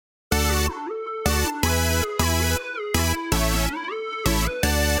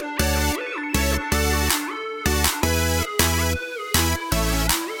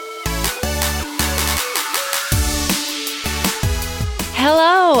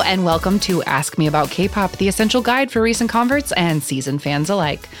Hello, and welcome to Ask Me About K-Pop, the essential guide for recent converts and seasoned fans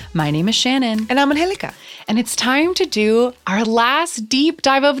alike. My name is Shannon. And I'm Angelica. And it's time to do our last deep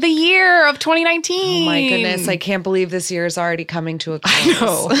dive of the year of 2019. Oh my goodness, I can't believe this year is already coming to a close. I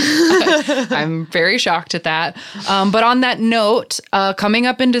know. I'm very shocked at that. But on that note, coming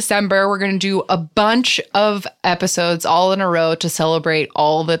up in December, we're going to do a bunch of episodes all in a row to celebrate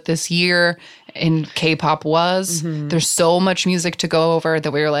all that this year in K-pop was. There's so much music to go over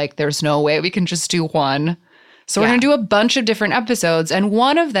that we were like, there's no way we can just do one. So we're going to do a bunch of different episodes. And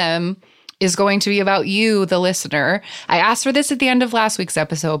one of them is going to be about you, the listener. I asked for this at the end of last week's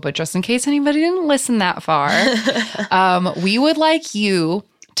episode, but just in case anybody didn't listen that far, we would like you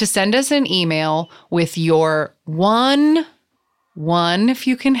to send us an email with your one, if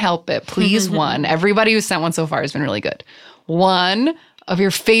you can help it, please one. Everybody who's sent one so far has been really good. One of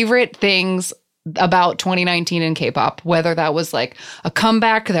your favorite things about 2019 in K-pop, whether that was like a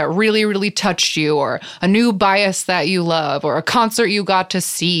comeback that really, really touched you, or a new bias that you love, or a concert you got to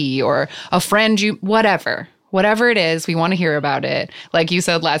see, or a friend you, whatever it is, we want to hear about it. Like you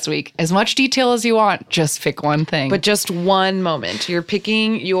said last week, as much detail as you want, just pick one thing. But just one moment. You're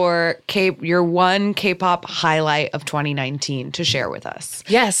picking your one K-pop highlight of 2019 to share with us.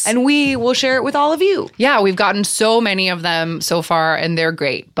 Yes. And we will share it with all of you. Yeah, we've gotten so many of them so far, and they're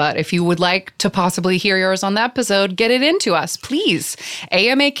great. But if you would like to possibly hear yours on the episode, get it into us, please.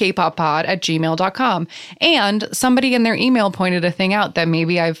 amakpoppod@gmail.com. And somebody in their email pointed a thing out that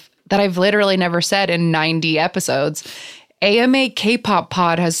maybe I've literally never said in 90 episodes. AMA K-pop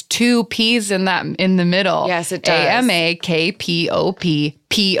pod has two P's in the middle. Yes, it does. AMA KPOP-POD.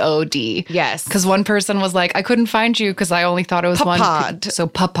 Yes. Because one person was like, I couldn't find you because I only thought it was one. So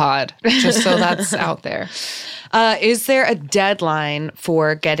Puppod. Just so that's out there. Is there a deadline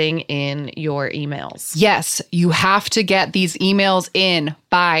for getting in your emails? Yes, you have to get these emails in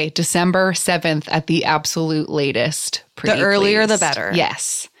by December 7th at the absolute latest. The earlier, the better.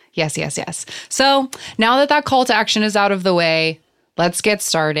 Yes. Yes. So now that call to action is out of the way, let's get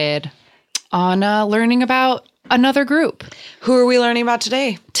started on learning about another group. Who are we learning about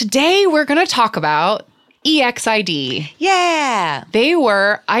today? Today, we're going to talk about EXID. Yeah. They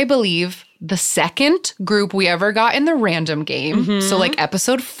were, I believe, the second group we ever got in the random game. So like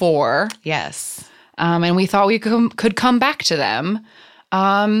episode 4. Yes. And we thought we could come back to them.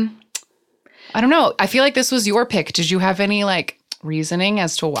 I don't know. I feel like this was your pick. Did you have any reasoning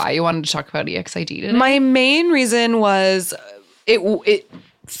as to why you wanted to talk about EXID today? My main reason was it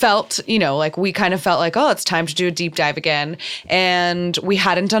felt, we kind of felt like, oh, it's time to do a deep dive again. And we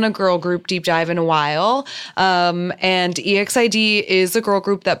hadn't done a girl group deep dive in a while. And EXID is a girl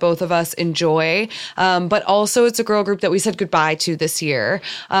group that both of us enjoy. But also it's a girl group that we said goodbye to this year.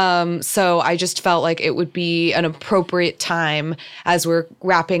 So I just felt like it would be an appropriate time as we're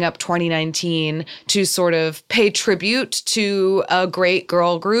wrapping up 2019 to sort of pay tribute to a great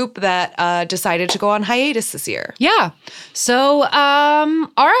girl group that decided to go on hiatus this year. Yeah. So,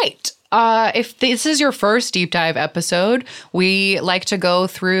 all right. If this is your first deep dive episode, we like to go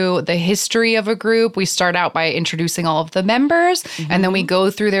through the history of a group. We start out by introducing all of the members, and then we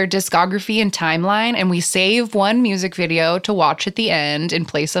go through their discography and timeline, and we save one music video to watch at the end in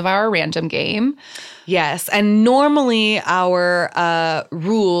place of our random game. Yes, and normally our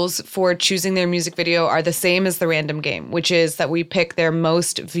rules for choosing their music video are the same as the random game, which is that we pick their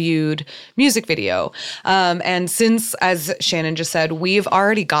most viewed music video. And since, as Shannon just said, we've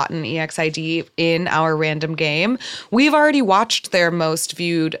already gotten EXID in our random game, we've already watched their most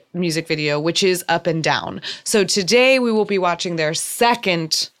viewed music video, which is Up and Down. So today we will be watching their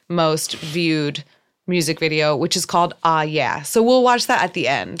second most viewed music video, which is called Ah Yeah. So we'll watch that at the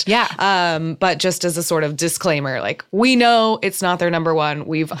end. Yeah. But just as a sort of disclaimer, we know it's not their number one.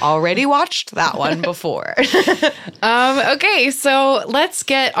 We've already watched that one before. Okay, so let's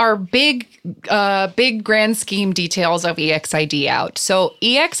get our big grand scheme details of EXID out. So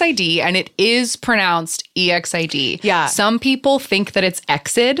EXID, and it is pronounced EXID. Yeah. Some people think that it's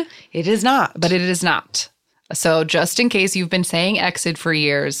Exid. It is not. But it is not. So just in case you've been saying Exid for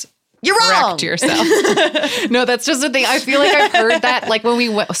years, you're wrong. Correct yourself. No, that's just the thing. I feel like I've heard that when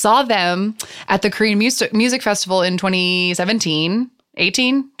we saw them at the Korean Music Festival in 2017,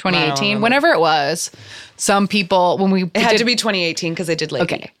 2018, whenever it was. Some people, It had to be 2018 because they did Lakey.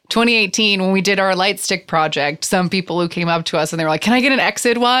 Okay. 2018, when we did our light stick project, some people who came up to us and they were like, can I get an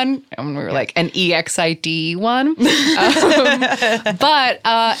Exid one? And we were like, an EXID one? But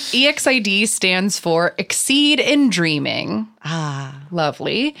EXID stands for Exceed in Dreaming. Ah.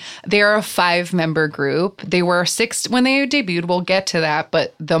 Lovely. They're a 5-member group. They were 6 when they debuted. We'll get to that.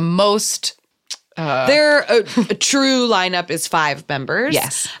 But the most Their a true lineup is 5 members.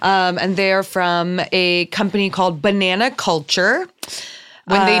 Yes. And they're from a company called Banana Culture.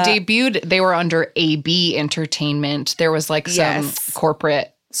 When they debuted, they were under AB Entertainment. There was like some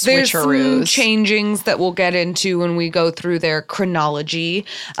corporate There's some switcheroos. changings that we'll get into when we go through their chronology.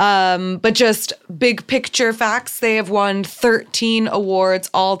 But just big picture facts, they have won 13 awards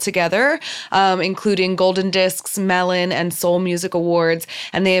altogether, including Golden Discs, Melon, and Soul Music Awards.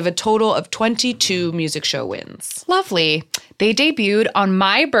 And they have a total of 22 music show wins. Lovely. They debuted on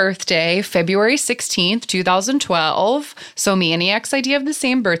my birthday, February 16th, 2012. So me and EXID have the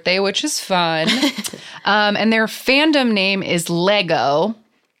same birthday, which is fun. And their fandom name is Lego,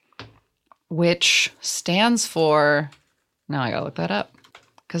 which stands for, now I gotta look that up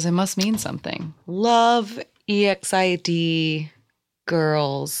because it must mean something. Love EXID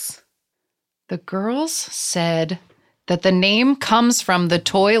girls. The girls said that the name comes from the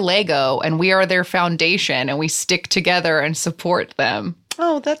toy Lego and we are their foundation and we stick together and support them.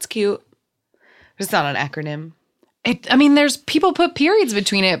 Oh, that's cute. It's not an acronym. There's people put periods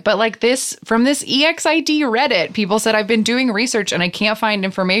between it, but like this, from this EXID Reddit, people said, I've been doing research and I can't find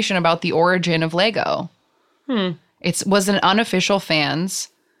information about the origin of Lego. It was an unofficial fans.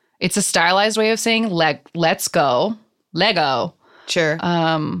 It's a stylized way of saying let's go. Lego. Sure.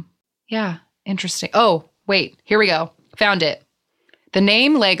 Yeah, interesting. Oh, wait, here we go. Found it. The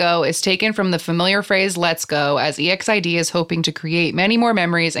name Lego is taken from the familiar phrase let's go, as EXID is hoping to create many more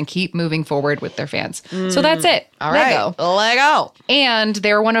memories and keep moving forward with their fans. So that's it. All Lego. right. Lego. And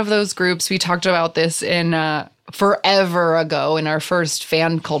they're one of those groups, we talked about this in forever ago in our first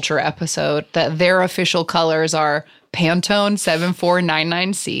fan culture episode, that their official colors are Pantone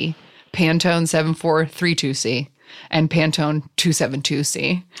 7499C, Pantone 7432C, and Pantone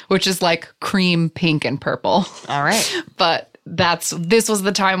 272C, which is like cream, pink, and purple. All right. But this was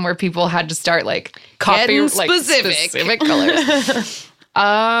the time where people had to start like copying like specific colors.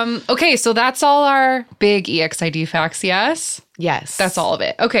 Okay, so that's all our big EXID facts, yes? Yes. That's all of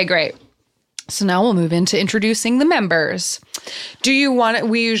it. Okay, great. So now we'll move into introducing the members. Do you want it?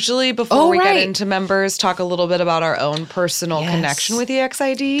 We usually, before we right. get into members, talk a little bit about our own personal connection with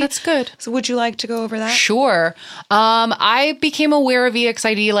EXID. That's good. So would you like to go over that? Sure. I became aware of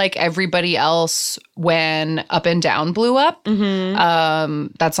EXID like everybody else when Up and Down blew up.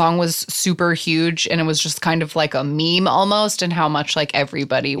 That song was super huge and it was just kind of like a meme almost, and how much like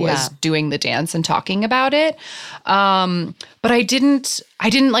everybody was doing the dance and talking about it. But I didn't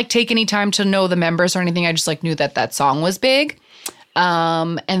like take any time to know the members or anything. I just like knew that song was big.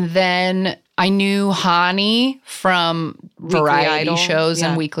 And then I knew Hani from variety shows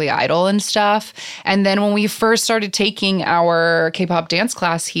and Weekly Idol and stuff. And then when we first started taking our K-pop dance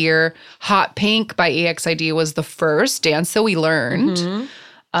class here, Hot Pink by EXID was the first dance that we learned.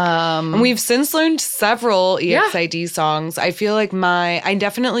 And we've since learned several EXID songs. I feel like I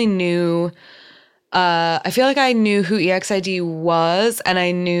definitely knew... I feel like I knew who EXID was, and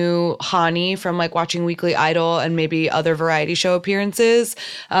I knew Hani from like watching Weekly Idol and maybe other variety show appearances.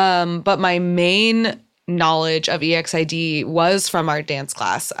 But my main knowledge of EXID was from our dance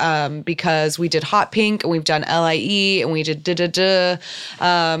class, because we did Hot Pink and we've done LIE and we did da-da-da.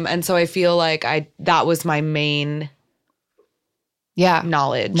 And so I feel like that was my main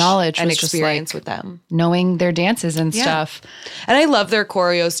knowledge and experience with them, knowing their dances and stuff. And I love their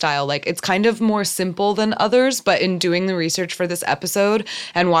choreo style. Like, it's kind of more simple than others, but in doing the research for this episode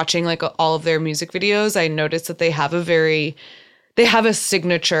and watching like all of their music videos, I noticed that they have a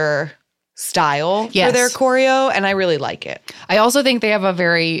signature style for their choreo, and I really like it. I also think they have a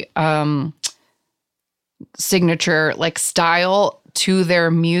very signature like style to their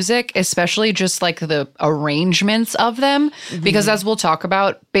music, especially just like the arrangements of them. Because as we'll talk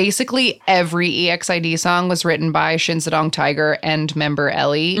about, basically every EXID song was written by Shin Se-dong Tiger and member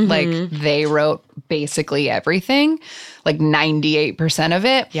Ellie. Like, they wrote basically everything, like 98% of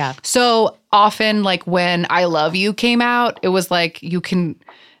it. Yeah. So often, like when I Love You came out, it was like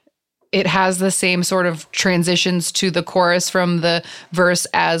it has the same sort of transitions to the chorus from the verse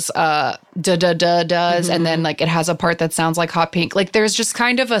as da da da does, and then like it has a part that sounds like Hot Pink. Like, there's just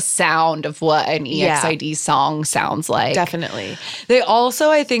kind of a sound of what an EXID song sounds like. Definitely. They also,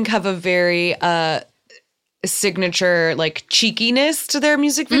 I think, have a very signature like cheekiness to their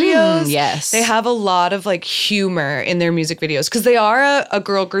music videos. Yes. They have a lot of like humor in their music videos because they are a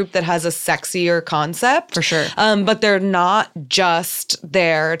girl group that has a sexier concept. For sure. But they're not just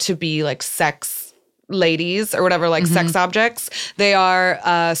there to be like sex ladies or whatever, like sex objects. They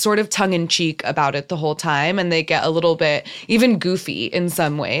are sort of tongue-in-cheek about it the whole time, and they get a little bit even goofy in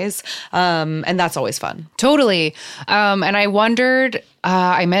some ways. And that's always fun. Totally. And I wondered,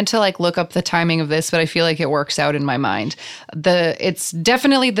 I meant to like look up the timing of this, but I feel like it works out in my mind. It's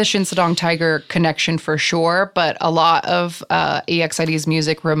definitely the Shinsadong Tiger connection for sure, but a lot of EXID's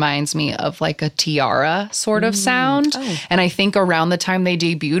music reminds me of like a Tiara sort of sound. And I think around the time they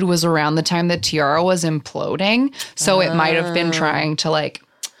debuted was around the time that Tiara was imploding. So it might have been trying to like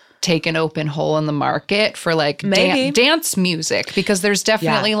take an open hole in the market for like dance music, because there's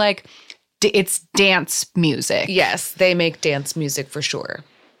definitely like it's dance music. Yes, they make dance music for sure.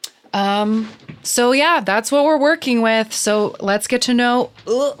 So yeah, that's what we're working with. So let's get to know.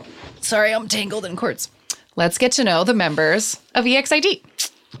 Sorry, I'm tangled in cords. Let's get to know the members of EXID.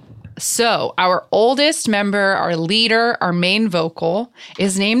 So our oldest member, our leader, our main vocal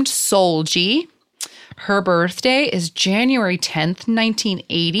is named Solji. Her birthday is January 10th,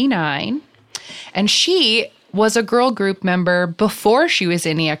 1989. And she was a girl group member before she was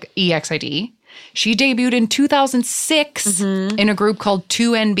in EXID. She debuted in 2006 in a group called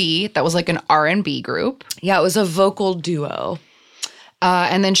 2NB that was like an R&B group. Yeah, it was a vocal duo.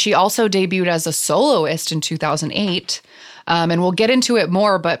 And then she also debuted as a soloist in 2008. And we'll get into it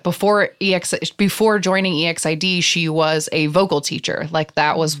more, but before joining EXID, she was a vocal teacher. Like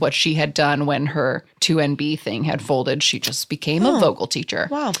that was what she had done when her 2NB thing had folded. She just became a vocal teacher.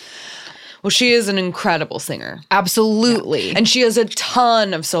 Wow. Well, she is an incredible singer. Absolutely. Yeah. And she has a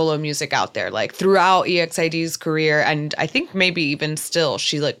ton of solo music out there, like throughout EXID's career. And I think maybe even still,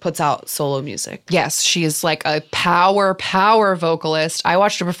 she like puts out solo music. Yes, she is like a power vocalist. I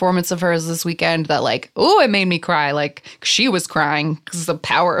watched a performance of hers this weekend that like, it made me cry. Like she was crying because of the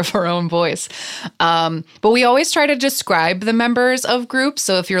power of her own voice. But we always try to describe the members of groups.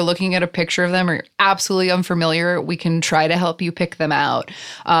 So if you're looking at a picture of them or you're absolutely unfamiliar, we can try to help you pick them out.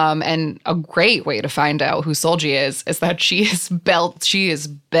 And a great way to find out who Solji is that she is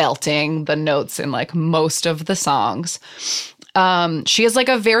belting the notes in like most of the songs. She has like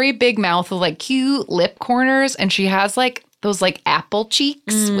a very big mouth with like cute lip corners, and she has like those like apple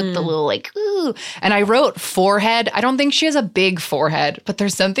cheeks with the little like, ooh. And I wrote forehead. I don't think she has a big forehead, but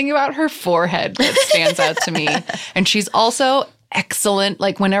there's something about her forehead that stands out to me. And she's also excellent.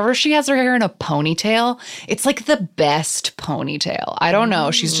 Like whenever she has her hair in a ponytail, it's like the best ponytail. I don't know.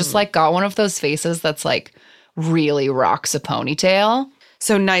 She's just like got one of those faces that's like really rocks a ponytail.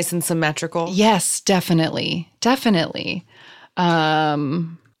 So nice and symmetrical. Yes, definitely. Definitely. I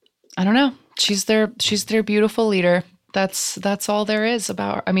don't know. She's their beautiful leader. That's all there is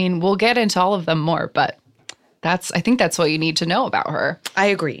about her. I mean, we'll get into all of them more, but I think that's what you need to know about her. I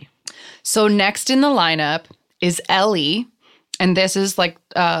agree. So next in the lineup is Ellie. And this is like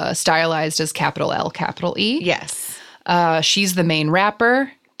stylized as capital L, capital E. Yes. She's the main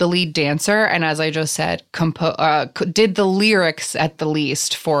rapper, the lead dancer, and as I just said, did the lyrics at the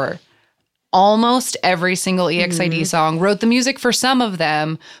least for almost every single EXID song. Wrote the music for some of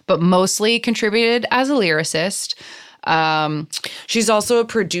them, but mostly contributed as a lyricist. She's also a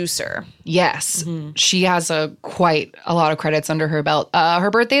producer. Yes. She has quite a lot of credits under her belt.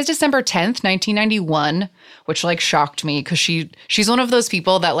 Her birthday is December 10th, 1991, which like shocked me because she's one of those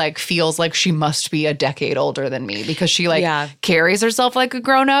people that like feels like she must be a decade older than me because she like carries herself like a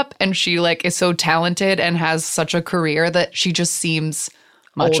grown up, and she like is so talented and has such a career that she just seems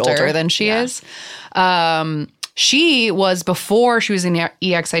much older than she is. She was, before she was in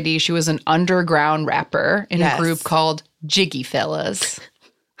EXID, she was an underground rapper in a group called Jiggy Fellas.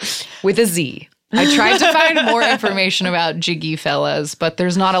 With a Z. I tried to find more information about Jiggy Fellas, but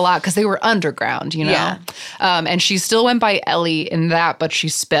there's not a lot because they were underground, you know? Yeah. And she still went by Ellie in that, but she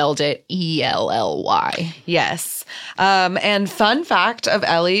spelled it ELLY. Yes. And fun fact of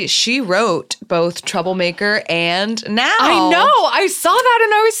Ellie, she wrote both Troublemaker and Now. I know. I saw that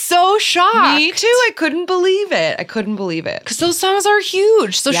and I was so shocked. Me too. I couldn't believe it. Because those songs are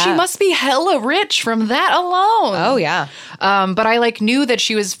huge. So she must be hella rich from that alone. Oh, yeah. But I like knew that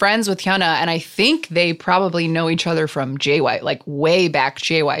she was friends with Hyuna, and I think they probably know each other from JY, like way back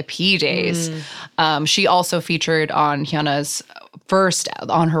JYP days. She also featured on Hyuna's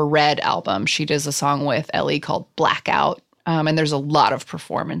on her Red album. She does a song with Ellie called Blackout. And there's a lot of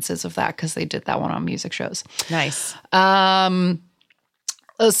performances of that because they did that one on music shows. Nice.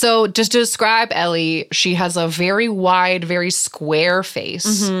 So just to describe Ellie, she has a very wide, very square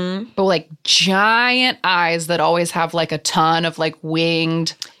face, but like giant eyes that always have like a ton of like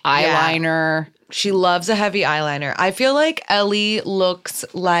winged eyeliner. She loves a heavy eyeliner. I feel like Ellie looks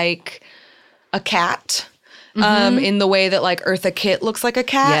like a cat. in the way that like Eartha Kitt looks like a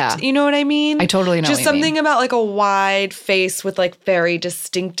cat. Yeah. You know what I mean? I totally know Just what you mean. something about like a wide face with like very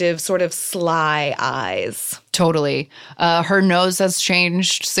distinctive sort of sly eyes. Totally. Her nose has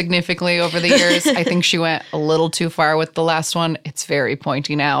changed significantly over the years. I think she went a little too far with the last one. It's very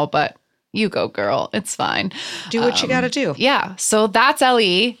pointy now, but you go, girl. It's fine. Do what you got to do. Yeah. So that's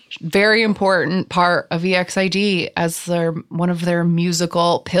LE. Very important part of EXID as one of their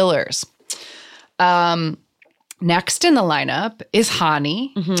musical pillars. Next in the lineup is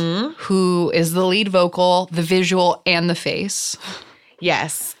Hani, who is the lead vocal, the visual, and the face.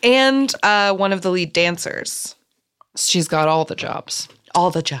 Yes. And one of the lead dancers. She's got all the jobs. All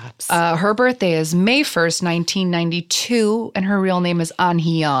the jobs. Her birthday is May 1st, 1992, and her real name is An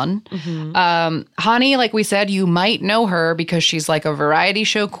Hee-yeon. Hani, like we said, you might know her because she's like a variety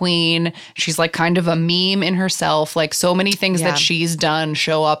show queen. She's like kind of a meme in herself. Like so many things that she's done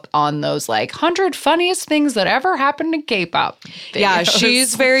show up on those like 100 funniest things that ever happened in K-pop videos. Yeah,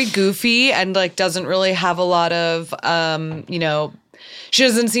 she's very goofy and like doesn't really have a lot of, she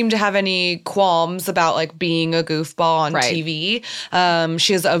doesn't seem to have any qualms about like being a goofball on TV.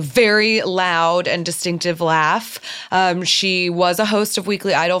 She has a very loud and distinctive laugh. She was a host of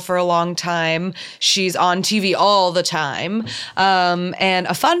Weekly Idol for a long time. She's on TV all the time. And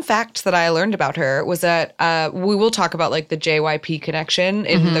a fun fact that I learned about her was that we will talk about like the JYP connection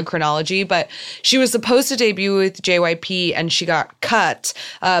in the chronology, but she was supposed to debut with JYP and she got cut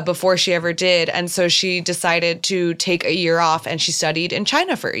before she ever did. And so she decided to take a year off and she studied in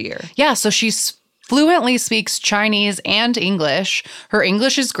China for a year. Yeah, so she's fluently speaks Chinese and English. Her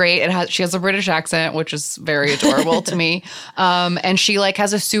English is great. She has a British accent, which is very adorable to me. And she like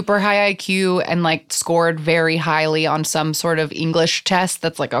has a super high IQ and like scored very highly on some sort of English test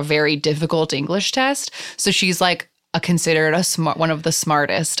that's like a very difficult English test. So she's like considered one of the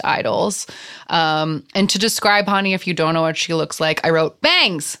smartest idols. And to describe Hani, if you don't know what she looks like, I wrote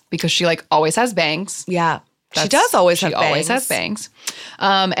bangs because she like always has bangs. Yeah. She does always have bangs. She always has bangs.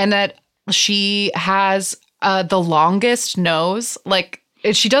 And that she has the longest nose. Like,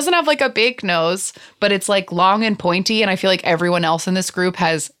 she doesn't have like a big nose, but it's like long and pointy. And I feel like everyone else in this group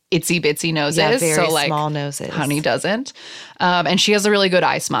has itsy bitsy noses. Yeah, very so like small noses. Hani doesn't. And she has a really good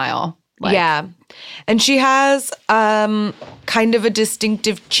eye smile. Like, yeah. And she has kind of a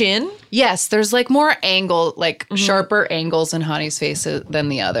distinctive chin. Yes, there's like more angle, like sharper angles in Hani's face than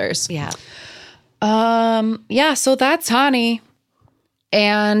the others. Yeah. Yeah, so that's Hani.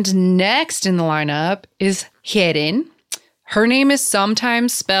 And next in the lineup is Hyerin. Her name is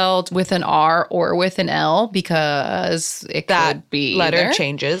sometimes spelled with an R or with an L because it could be letter either.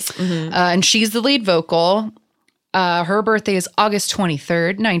 changes. And she's the lead vocal. Her birthday is August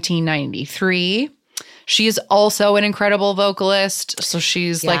 23rd, 1993. She is also an incredible vocalist. So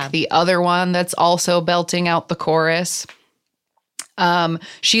she's like the other one that's also belting out the chorus.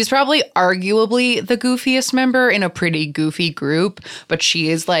 She's probably arguably the goofiest member in a pretty goofy group, but she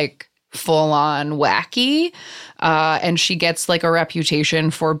is like full on wacky. And she gets like a reputation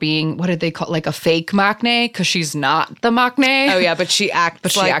for being, what did they call, like a fake maknae? Because she's not the maknae. Oh yeah, but she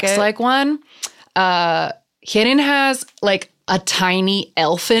acts like one. Hyerin has like a tiny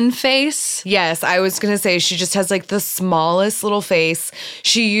elfin face. Yes, I was going to say she just has like the smallest little face.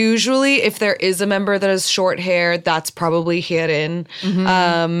 She usually, if there is a member that has short hair, that's probably Hyerin.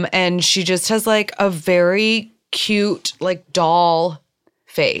 And she just has like a very cute like doll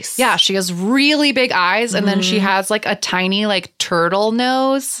face. Yeah, she has really big eyes and then she has like a tiny like turtle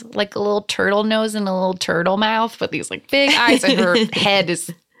nose, like a little turtle nose and a little turtle mouth, but these like big eyes and her head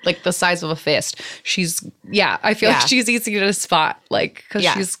is like the size of a fist. I feel like she's easy to spot, like, because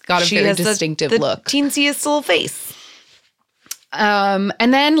she's got a very distinctive look. Teensiest little face. And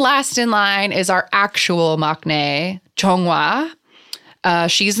then last in line is our actual maknae, Chonghwa.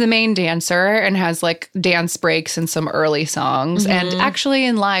 She's the main dancer and has like dance breaks in some early songs and actually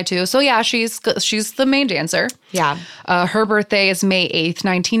in Lie too. So yeah, she's the main dancer. Yeah. Her birthday is May 8th,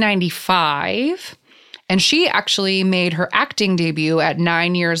 1995. And she actually made her acting debut at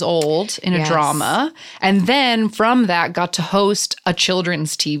 9 years old in a drama. And then from that got to host a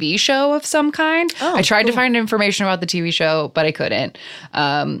children's TV show of some kind. I tried to find information about the TV show, but I couldn't.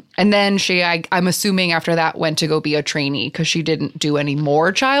 And then I'm assuming after that went to go be a trainee because she didn't do any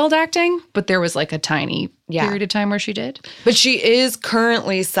more child acting. But there was like a tiny period of time where she did. But she is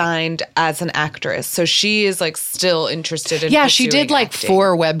currently signed as an actress. So she is like still interested in she did like acting.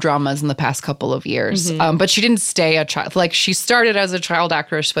 4 web dramas in the past couple of years. But she didn't stay a child. Like she started as a child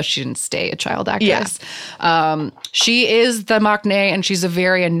actress, but she didn't stay a child actress. She is the maknae, and she's a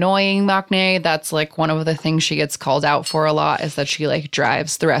very annoying maknae. That's like one of the things she gets called out for a lot, is that she like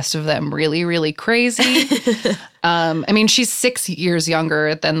drives the rest of them really, really crazy. I mean, she's 6 years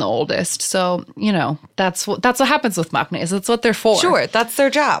younger than the oldest. So, you know, that's what happens with maknaes. That's what they're for. Sure, that's their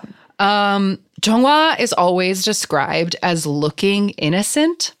job. Jeonghwa is always described as looking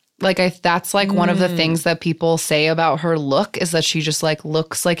innocent. Like that's like one of the things that people say about her look, is that she just like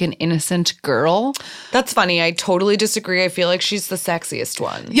looks like an innocent girl. That's funny. I totally disagree. I feel like she's the sexiest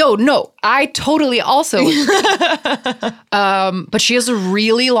one. Yo, no, I totally also agree. But she has a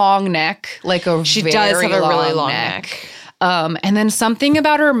really long neck, like She does have a really long neck. And then something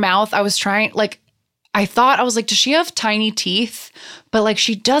about her mouth, I was like, does she have tiny teeth? But like,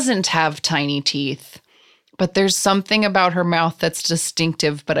 she doesn't have tiny teeth. But there's something about her mouth that's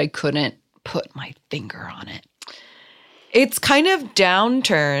distinctive, but I couldn't put my finger on it. It's kind of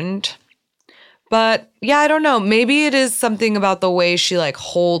downturned. But yeah, I don't know. Maybe it is something about the way she like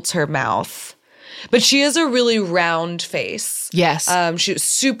holds her mouth. But she has a really round face. Yes. She has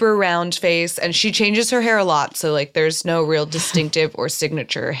super round face, and she changes her hair a lot. So like there's no real distinctive or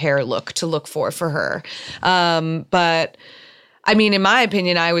signature hair look to look for her. But I mean, in my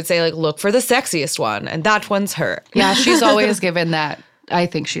opinion, I would say like look for the sexiest one, and that one's her. Yeah, she's always given that. I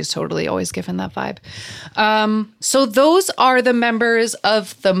think she's totally always given that vibe. So those are the members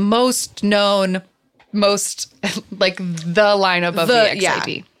of the most known, like the lineup of the EXID.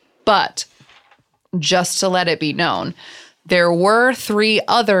 Yeah. But just to let it be known, there were 3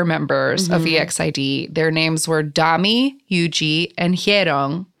 other members of EXID. Their names were Dami, Yuji, and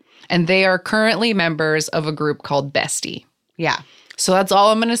Hyereong, and they are currently members of a group called Bestie. Yeah. So that's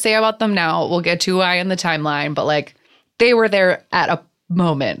all I'm going to say about them now. We'll get to why in the timeline, but like they were there at a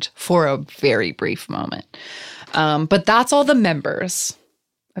moment, for a very brief moment. But that's all the members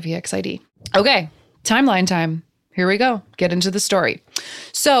of EXID. Okay, timeline time. Here we go. Get into the story.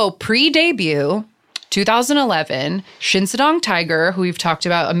 So pre-debut, 2011, Shin Se-dong Tiger, who we've talked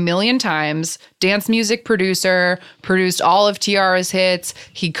about a million times, dance music producer, produced all of Tiara's hits.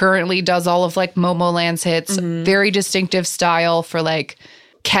 He currently does all of like Momoland's hits. Very distinctive style for like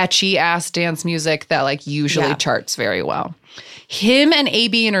catchy ass dance music that like usually charts very well. Him and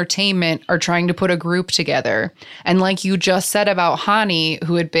AB Entertainment are trying to put a group together. And like you just said about Hani,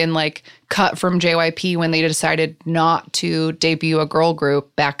 who had been like cut from JYP when they decided not to debut a girl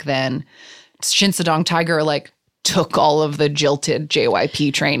group back then, Shin Se-dong Tiger like took all of the jilted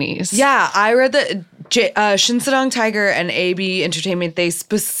JYP trainees. Yeah, I read that Shin Se-dong Tiger and AB Entertainment, they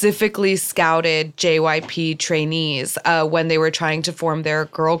specifically scouted JYP trainees when they were trying to form their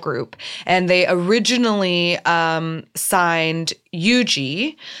girl group. And they originally signed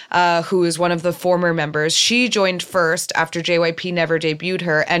Yuji, who is one of the former members. She joined first after JYP never debuted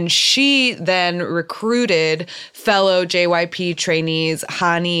her. And she then recruited fellow JYP trainees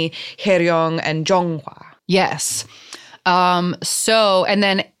Hani, Hyereong, and Jeonghwa. Yes. And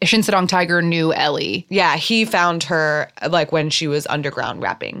then Shin Se-dong Tiger knew Ellie. Yeah, he found her like when she was underground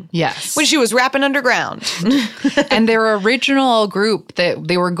rapping. Yes. When she was rapping underground. And their original group, that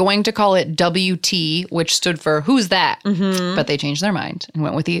they were going to call it WT, which stood for Who's That? But they changed their mind and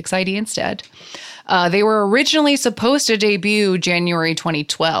went with the EXID instead. They were originally supposed to debut January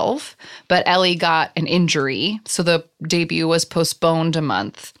 2012, but Ellie got an injury, so the debut was postponed a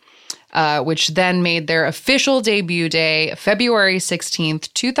month. Which then made their official debut day February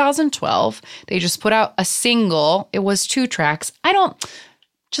 16th, 2012. They just put out a single. It was 2 tracks. By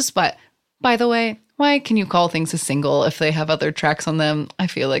the way, why can you call things a single if they have other tracks on them? I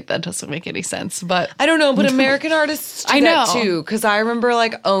feel like that doesn't make any sense, but I don't know, but American artists do I know that too, because I remember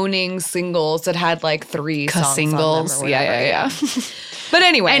like owning singles that had like 3 songs singles. on them or whatever. Yeah. But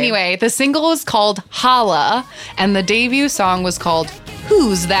anyway, the single was called Holla, and the debut song was called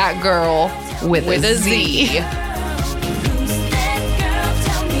Who's That Girl with a Z.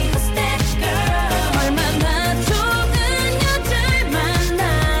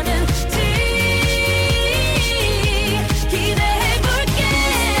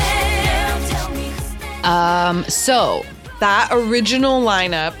 So that original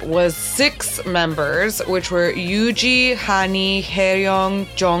lineup was 6 members, which were Yuji, Hani, Hyereong,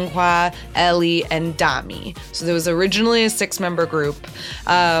 Jeonghwa, Ellie, and Dami. So there was originally a 6-member group.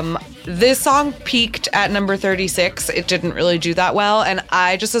 This song peaked at number 36. It didn't really do that well. And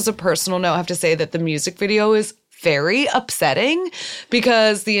I just, as a personal note, have to say that the music video is very upsetting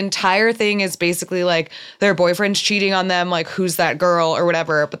because the entire thing is basically like their boyfriend's cheating on them, like who's that girl or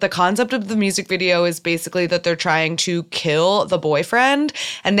whatever. But the concept of the music video is basically that they're trying to kill the boyfriend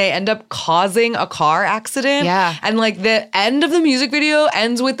and they end up causing a car accident. Yeah. And like the end of the music video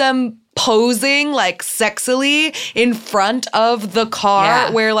ends with them posing like sexily in front of the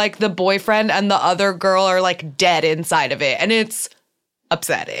car where like the boyfriend and the other girl are like dead inside of it. And it's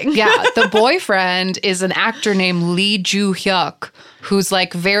upsetting. Yeah, the boyfriend is an actor named Lee Joo-hyuk, who's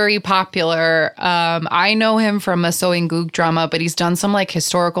like very popular. I know him from a So In-guk drama, but he's done some like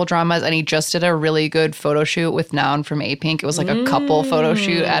historical dramas, and he just did a really good photo shoot with Noun from A-Pink. It was like a couple photo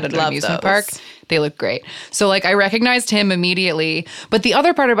shoot at an amusement park. They look great. So like I recognized him immediately. But the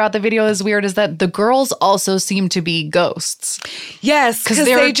other part about the video is weird is that the girls also seem to be ghosts. Yes, because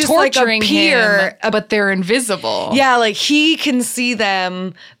they're they just torturing like appear, him, but they're invisible. Yeah, like he can see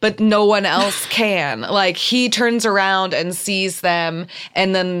them, but no one else can. Like he turns around and sees them,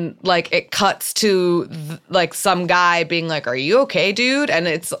 and then like it cuts to like some guy being like, "Are you okay, dude?" And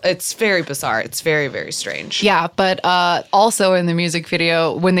it's very bizarre. It's very, very strange. Yeah, but also in the music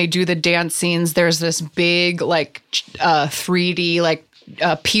video, when they do the dance scenes, there's this big like 3D like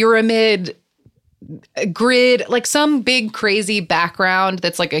pyramid grid, like some big crazy background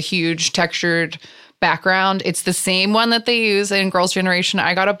that's like a huge textured background. It's the same one that they use in Girls' Generation,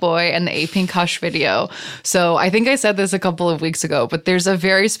 I Got a Boy, and the A-Pink Hush video. So I think I said this a couple of weeks ago, but there's a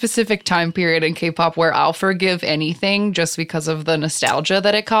very specific time period in K-pop where I'll forgive anything just because of the nostalgia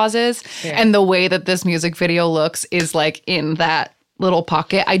that it causes. Yeah. And the way that this music video looks is like in that little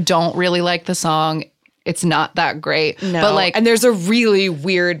pocket. I don't really like the song. It's not that great. No. But like, and there's a really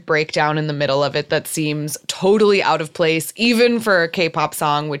weird breakdown in the middle of it that seems totally out of place, even for a K-pop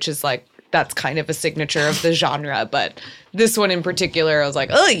song, which is like, that's kind of a signature of the genre. But this one in particular, I was like,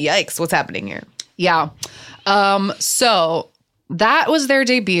 oh, yikes, what's happening here? Yeah. So that was their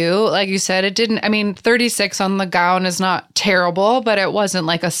debut. Like you said, it didn't, I mean, 36 on the gown is not terrible, but it wasn't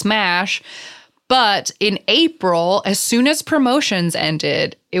like a smash. But in April, as soon as promotions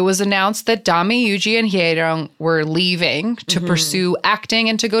ended, it was announced that Dami, Yuji, and Hyejeong were leaving to pursue acting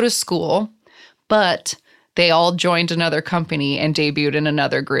and to go to school. But they all joined another company and debuted in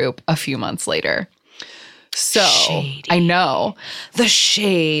another group a few months later. So shady. I know the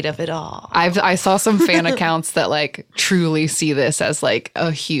shade of it all. I saw some fan accounts that like truly see this as like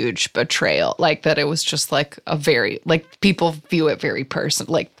a huge betrayal, like that it was just like a very like people view it very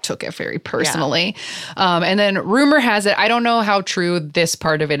like took it very personally. Yeah. And then rumor has it, I don't know how true this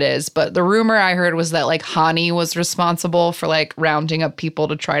part of it is, but the rumor I heard was that like Hani was responsible for like rounding up people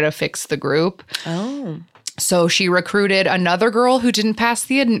to try to fix the group. Oh. So she recruited another girl who didn't pass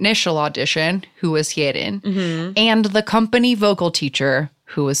the initial audition, who was Hyerin, and the company vocal teacher,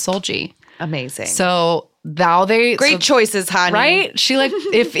 who was Solji. Amazing. So now great choices, Hani. Right? She like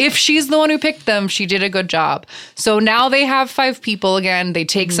if she's the one who picked them, she did a good job. So now they have 5 people again. They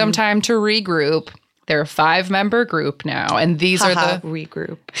take some time to regroup. They're a 5-member group now, and these are the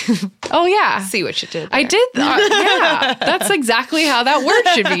regroup. Oh yeah, see what you did there. I did. Yeah, that's exactly how that word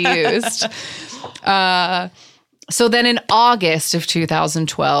should be used. So then in August of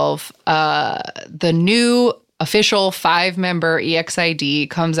 2012, the new official 5-member EXID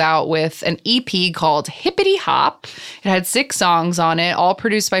comes out with an EP called Hippity Hop. It had 6 songs on it, all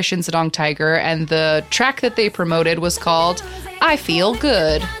produced by Shinsadong Tiger, and the track that they promoted was called I Feel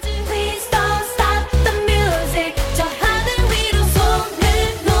Good.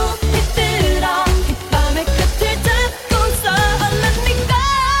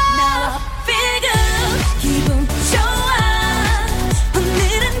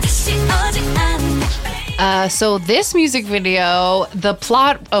 So this music video, the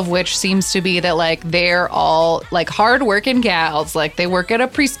plot of which seems to be that like they're all like hardworking gals, like they work at a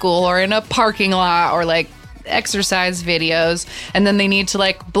preschool or in a parking lot or like exercise videos, and then they need to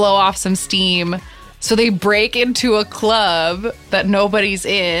like blow off some steam. So they break into a club that nobody's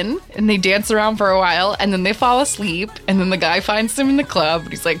in, and they dance around for a while, and then they fall asleep, and then the guy finds them in the club, and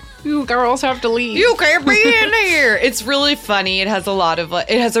he's like, you girls have to leave. You can't be in here. It's really funny. It has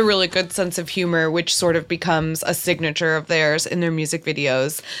a really good sense of humor, which sort of becomes a signature of theirs in their music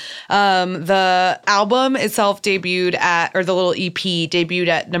videos. The album itself the little EP debuted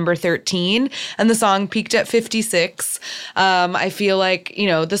at number 13, and the song peaked at 56. I feel like,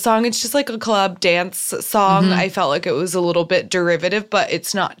 the song, it's just like a club dance song. I felt like it was a little bit derivative, but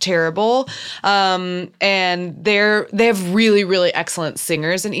it's not terrible. And they have really, really excellent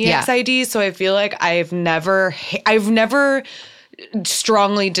singers in EXID. So I feel like I've never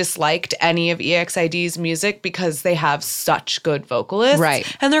strongly disliked any of EXID's music because they have such good vocalists. Right.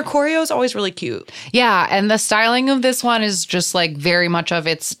 And their choreo is always really cute. Yeah, and the styling of this one is just like very much of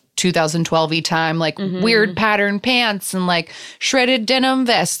its 2012-y time, like weird pattern pants and like shredded denim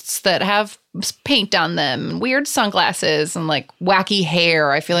vests that have paint on them, and weird sunglasses and like wacky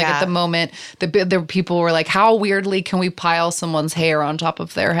hair. I feel like at the moment the people were like, how weirdly can we pile someone's hair on top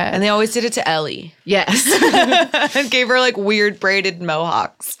of their head? And they always did it to Ellie. Yes. And gave her like weird braided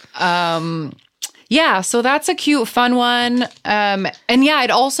mohawks. Yeah, so that's a cute, fun one. And yeah, it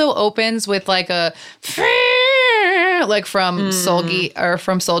also opens with like a like from Solgi or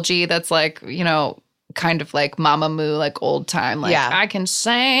from Solji that's like, you know, kind of like Mamamoo, like old time, like I can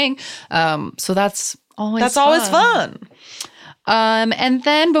sing. So that's always fun. And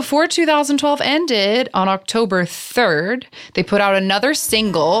then before 2012 ended, on October 3rd, they put out another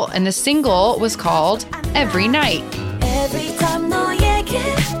single, and the single was called Every Night. Every time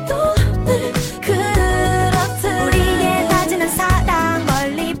너에게도 늘 그렇듯 우리의 다지는 사랑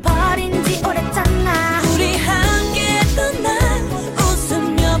멀리 버린 지 오랬잖아 우리 함께 했던 날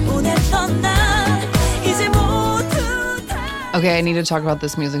웃으며 보냈던 날 이제 모두 다 Okay, I need to talk about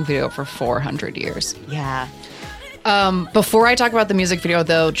this music video for 400 years. Yeah. Before I talk about the music video,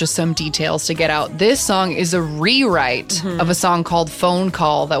 though, just some details to get out. This song is a rewrite of a song called Phone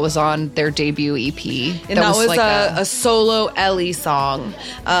Call that was on their debut EP. And that was like a solo Ellie song.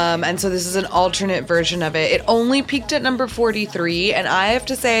 And so this is an alternate version of it. It only peaked at number 43. And I have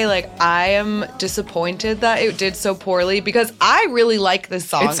to say, like, I am disappointed that it did so poorly because I really like this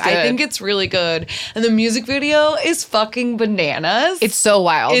song. It's good. I think it's really good. And the music video is fucking bananas. It's so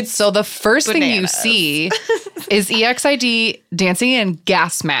wild. It's so the first thing you bananas. see is EXID dancing in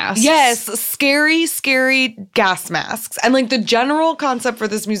gas masks. Yes, scary, scary gas masks. And like the general concept for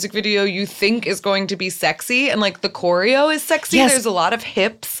this music video you think is going to be sexy, and like the choreo is sexy. Yes. There's a lot of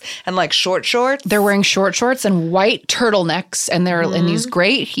hips and like short shorts. They're wearing short shorts and white turtlenecks, and they're in these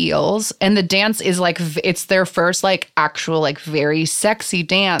great heels. And the dance is like, it's their first like actual like very sexy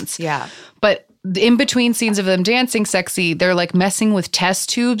dance. Yeah. But in between scenes of them dancing sexy, they're like messing with test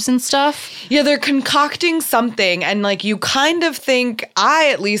tubes and stuff. Yeah, they're concocting something, and like you kind of think, I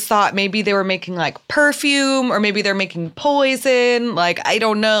at least thought maybe they were making like perfume, or maybe they're making poison. Like, I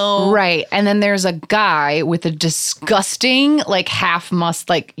don't know. Right. And then there's a guy with a disgusting, like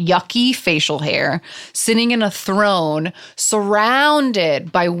like yucky facial hair sitting in a throne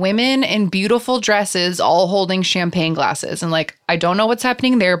surrounded by women in beautiful dresses, all holding champagne glasses. And like, I don't know what's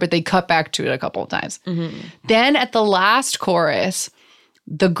happening there, but they cut back to it a couple of times. Then at the last chorus,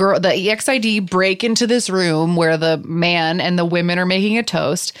 the EXID break into this room where the man and the women are making a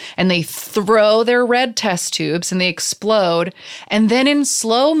toast, and they throw their red test tubes and they explode. And then in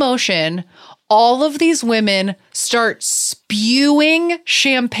slow motion, all of these women start spewing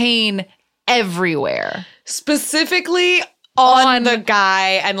champagne everywhere. Specifically on the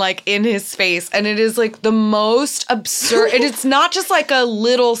guy and like in his face, and it is like the most absurd. And it's not just like a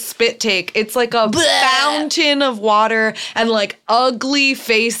little spit take, it's like a fountain of water and like ugly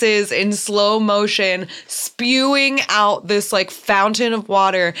faces in slow motion spewing out this like fountain of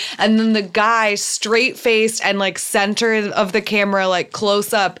water. And then the guy, straight faced and like center of the camera, like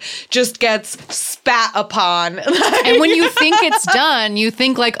close up, just gets spat upon. And when you think it's done, you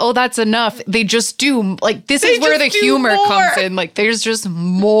think like, oh, that's enough. They just do, like, this is where the just do humor more. comes in. Like, there's just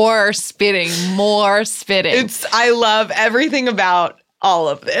more spitting. I love everything about all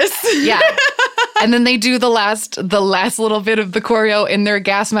of this. Yeah. And then they do the last little bit of the choreo in their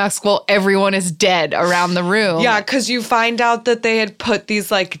gas mask while everyone is dead around the room. Yeah, because you find out that they had put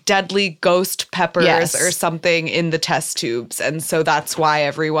these like deadly ghost peppers or something in the test tubes. And so that's why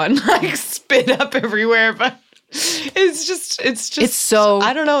everyone like spit up everywhere. But it's so,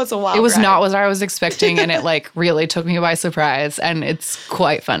 I don't know, it's a wild It was ride. not what I was expecting, and it like really took me by surprise, and it's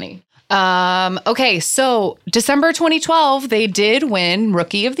quite funny. Okay, so December 2012, they did win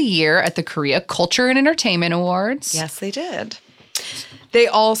Rookie of the Year at the Korea Culture and Entertainment Awards. Yes, they did. They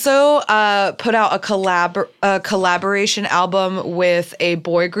also put out a collaboration album with a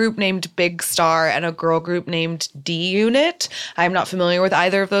boy group named Big Star and a girl group named D-Unit. I'm not familiar with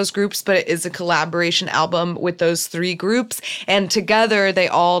either of those groups, but it is a collaboration album with those three groups. And together, they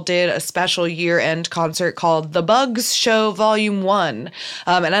all did a special year-end concert called The Bugs Show Volume 1.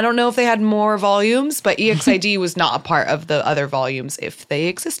 And I don't know if they had more volumes, but EXID was not a part of the other volumes if they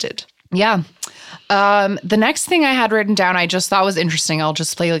existed. Yeah. The next thing I had written down, I just thought was interesting. I'll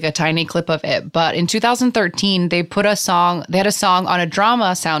just play like a tiny clip of it. But in 2013, they had a song on a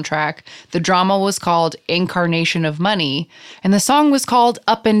drama soundtrack. The drama was called Incarnation of Money. And the song was called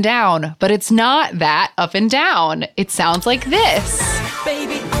Up and Down. But it's not that up and down. It sounds like this.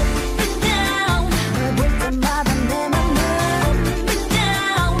 Baby, up and down. 볼 때마다 내 맘은 up and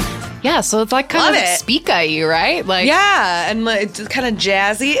down. Yeah, so it's like kind Love of it. speak-y, right? Like, Yeah, and like, it's kind of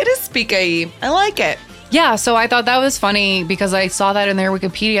jazzy. It is speaky. I like it. Yeah, so I thought that was funny because I saw that in their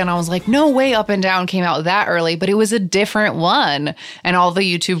Wikipedia and I was like, no way Up and Down came out that early, but it was a different one. And all the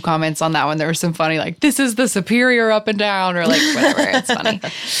YouTube comments on that one, there were some funny, like, this is the superior Up and Down, or like, whatever. It's funny.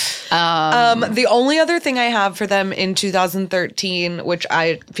 The only other thing I have for them in 2013, which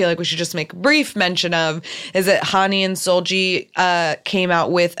I feel like we should just make a brief mention of, is that Hani and Solji came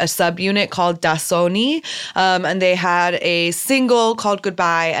out with a subunit called Dasoni, and they had a single called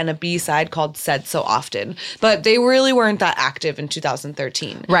Goodbye and a B-side called Said So Often. But they really weren't that active in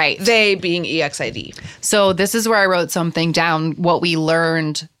 2013. Right. They being EXID. So this is where I wrote something down, what we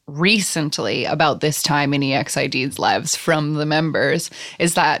learned recently about this time in EXID's lives from the members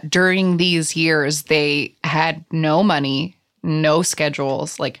is that during these years, they had no money, no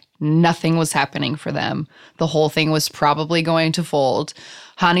schedules, like nothing was happening for them. The whole thing was probably going to fold.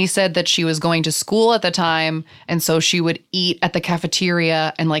 Hani said that she was going to school at the time, and so she would eat at the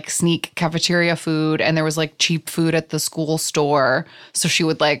cafeteria and like sneak cafeteria food, and there was like cheap food at the school store. So she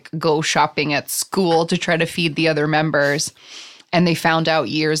would like go shopping at school to try to feed the other members. And they found out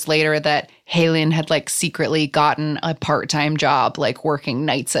years later that Haelin had like secretly gotten a part-time job, like working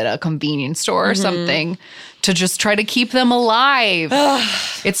nights at a convenience store or something to just try to keep them alive.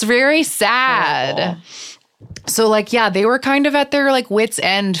 It's very sad. Horrible. So like, yeah, they were kind of at their like wits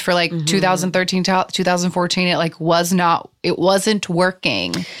end for like 2013 to 2014. It wasn't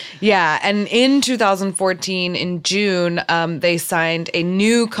working. Yeah, and in 2014, in June, they signed a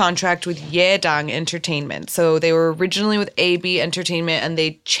new contract with Yeedang Entertainment. So they were originally with AB Entertainment, and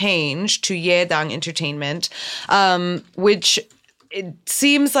they changed to Yeedang Entertainment, which it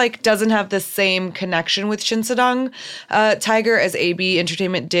seems like doesn't have the same connection with Shinsadong Tiger as AB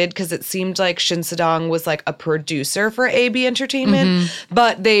Entertainment did, because it seemed like Shinsadong was like a producer for AB Entertainment,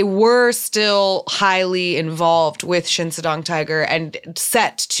 but they were still highly involved with Shinsadong Tiger and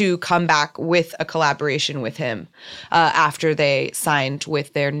set to come back with a collaboration with him after they signed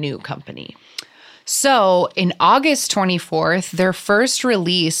with their new company. So in August 24th, their first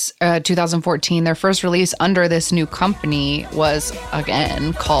release, 2014, their first release under this new company was,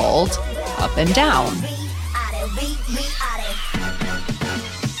 again, called Up and Down.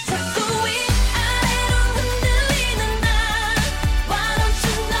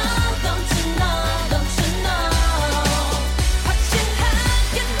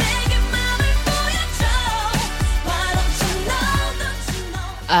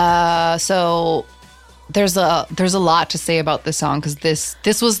 So there's a lot to say about this song because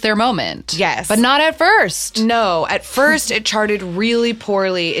this was their moment. Yes. But not at first. No, at first it charted really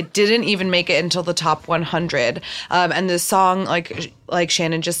poorly. It didn't even make it until the top 100. And the song, like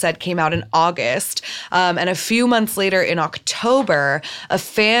Shannon just said, came out in August. And a few months later in October, a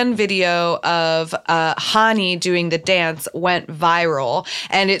fan video of Hani doing the dance went viral,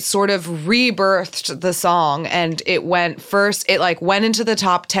 and it sort of rebirthed the song. And it went went into the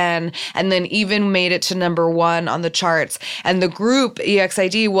top 10 and then even made it to number 1 on the charts. And the group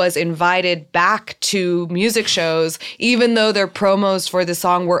EXID was invited back to music shows, even though their promos for the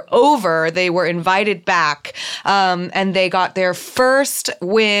song were over. They were invited back, and they got their first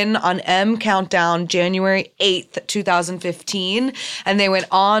win on M Countdown January 8th, 2015, and they went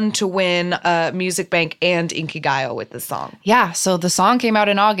on to win Music Bank and Inkigayo with the song. Yeah, so the song came out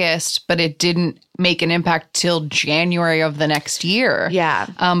in August, but it didn't make an impact till January of the next year. Yeah.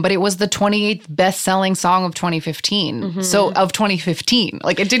 But it was the 28th best-selling song of 2015. So of 2015.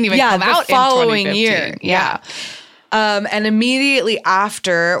 Like it didn't even come out the following in 2015. year. Yeah. And immediately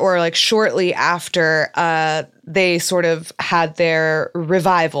after, or like shortly after, they sort of had their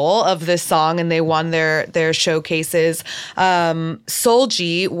revival of this song and they won their showcases.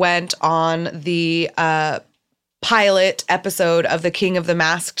 Solji went on the pilot episode of The King of the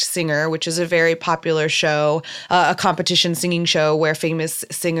Masked Singer, which is a very popular show, a competition singing show where famous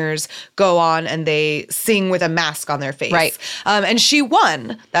singers go on and they sing with a mask on their face. Right. And she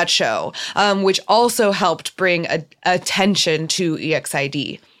won that show, which also helped bring attention to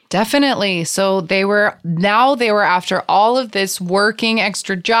EXID. Definitely. So they were after all of this working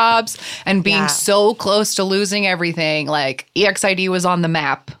extra jobs and being Yeah. so close to losing everything. Like EXID was on the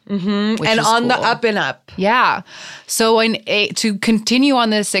map. Mm-hmm. And on the up and up. Yeah. So to continue on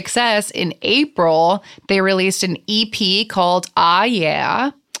this success, in April, they released an EP called Ah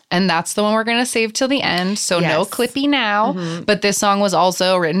Yeah. And that's the one we're going to save till the end. So no Yes. Clippy now. But this song was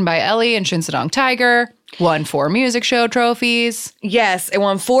also written by Ellie and Shinsadong Tiger. Won 4 music show trophies. Yes, it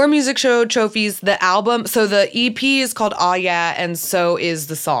won 4 music show trophies. The album, so the EP is called Ah Yeah, and so is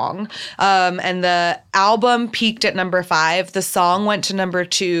the song. And the album peaked at number 5. The song went to number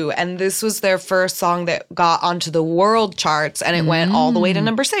 2, and this was their first song that got onto the world charts, and it went all the way to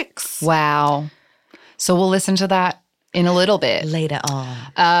number 6. Wow. So we'll listen to that in a little bit. Later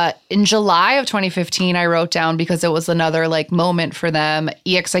on. In July of 2015, I wrote down, because it was another like moment for them,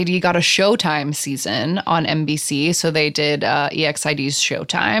 EXID got a Showtime season on NBC. So they did EXID's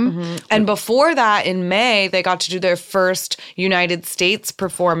Showtime. And before that, in May, they got to do their first United States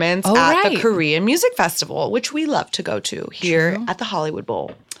performance at the right. Korean Music Festival, which we love to go to here at the Hollywood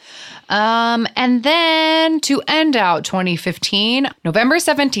Bowl. And then to end out 2015, November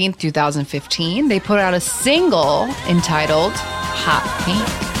 17th, 2015, they put out a single entitled Hot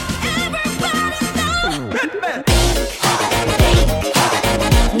Pink.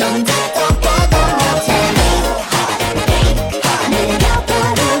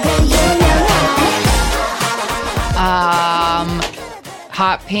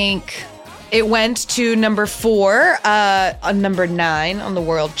 Hot Pink. It went to number 4, on number 9 on the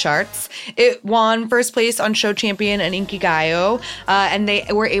world charts. It won first place on Show Champion and Inkigayo, and they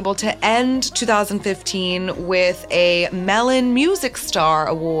were able to end 2015 with a Melon Music Star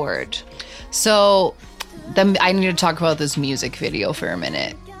Award. So I need to talk about this music video for a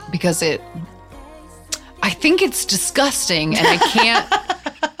minute, because I think it's disgusting, and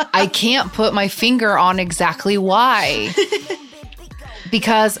I can't put my finger on exactly why.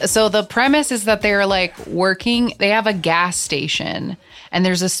 Because so the premise is that they're like working, they have a gas station and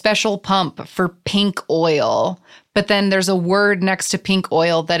there's a special pump for pink oil, but then there's a word next to pink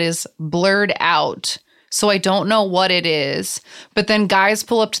oil that is blurred out. So I don't know what it is. But then guys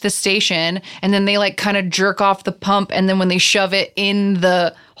pull up to the station and then they like kind of jerk off the pump. And then when they shove it in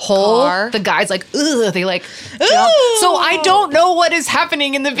the hole, Car. the guy's like, ugh, they like jump. So I don't know what is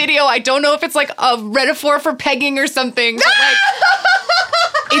happening in the video. I don't know if it's like a metaphor for pegging or something. But like,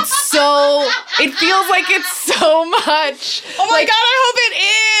 it feels like it's so much. Oh my Like, God, I hope it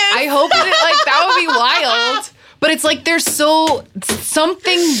is! I hope that would be wild. But it's like there's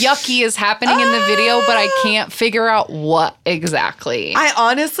something yucky is happening in the video, but I can't figure out what exactly. I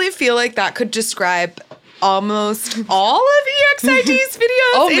honestly feel like that could describe almost all of EXID's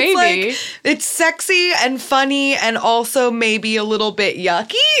videos. Oh, it's maybe. Like, it's sexy and funny and also maybe a little bit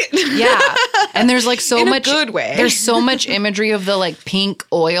yucky. Yeah. And there's like so In a much good way. There's so much imagery of the like pink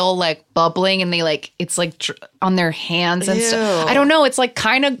oil like bubbling and they like it's like on their hands and stuff. Ew. I don't know, it's like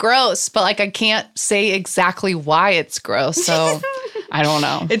kind of gross, but like I can't say exactly why it's gross. So I don't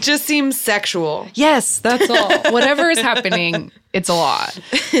know. It just seems sexual. Yes, that's all. Whatever is happening, it's a lot.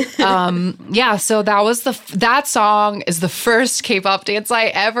 Yeah, so that song is the first K-pop dance I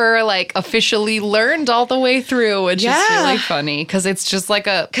ever like officially learned all the way through, which is Yeah. really funny because it's just like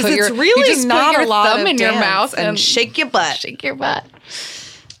Because it's really not a lot thumb of in your dance mouth and shake your butt. shake your butt.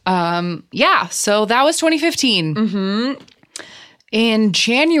 Yeah, so that was 2015. Mm-hmm. In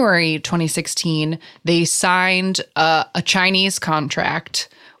January 2016, they signed a Chinese contract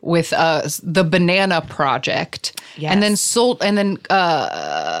with the Banana Project, Yes. and then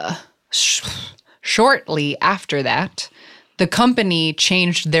shortly after that, the company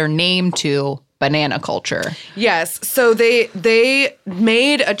changed their name to Banana Culture. Yes. So they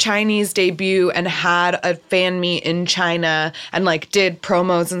made a Chinese debut and had a fan meet in China and like did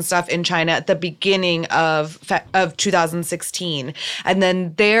promos and stuff in China at the beginning of 2016. And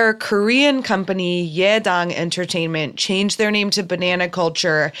then their Korean company, Yedang Entertainment, changed their name to Banana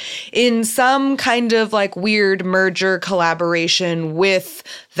Culture in some kind of like weird merger collaboration with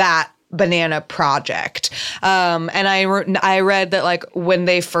that Banana Project. And I read that like when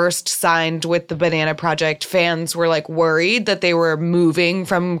they first signed with the Banana Project, fans were like worried that they were moving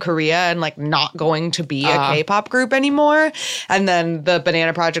from Korea and like not going to be a K-pop group anymore. And then the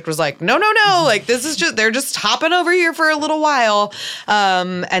Banana Project was like, no, like this is just, they're just hopping over here for a little while.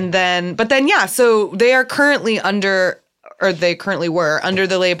 But then, yeah, so they are currently they currently were under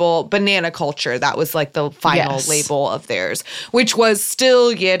the label Banana Culture. That was like the final Yes. label of theirs, which was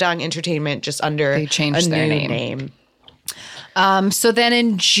still Yedang Entertainment, just under They changed a their new name. So then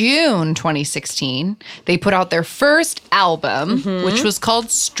in June 2016, they put out their first album, which was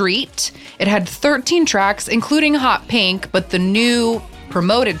called Street. It had 13 tracks, including Hot Pink, but the new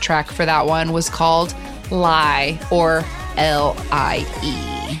promoted track for that one was called Lie, or Lie.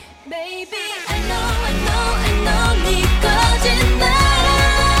 Baby, I know 네 거짓말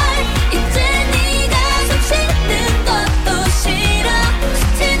이제 네가 숨 쉬는 것도 싫어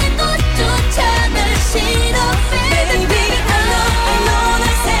스치는 것조차 날 싫어 Baby, I know 널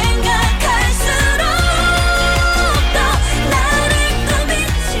생각할수록 더 나를 또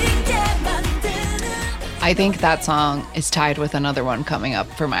미치게 만드는 I think that song is tied with another one coming up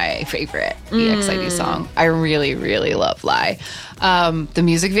for my favorite EXID song. I really, really love Lie. The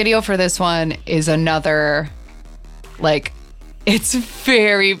music video for this one is another, like, it's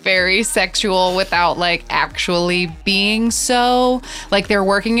very, very sexual without, like, actually being so. Like, they're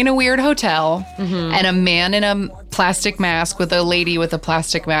working in a weird hotel, and a man in a plastic mask with a lady with a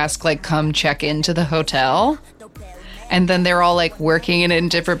plastic mask, like, come check into the hotel. And then they're all like working in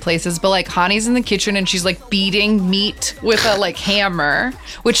different places. But like Hani's in the kitchen and she's like beating meat with a like hammer,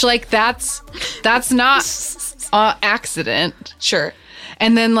 which like that's not accident. Sure.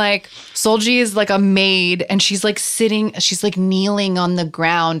 And then like Solji is like a maid and she's like kneeling on the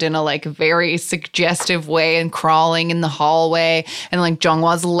ground in a like very suggestive way and crawling in the hallway. And like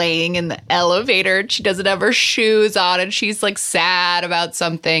Junghwa's laying in the elevator and she doesn't have her shoes on and she's like sad about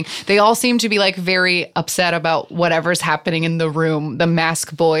something. They all seem to be like very upset about whatever's happening in the room, the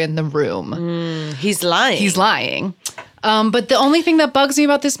mask boy in the room. He's lying. He's lying. But the only thing that bugs me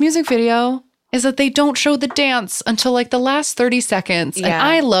about this music video is that they don't show the dance until like the last 30 seconds. And Yeah.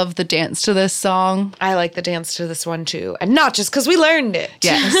 I love the dance to this song. I like the dance to this one too. And not just because we learned it.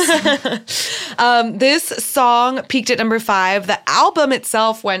 Yes. This song peaked at number 5. The album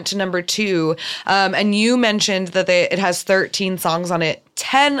itself went to number 2. And you mentioned that it has 13 songs on it,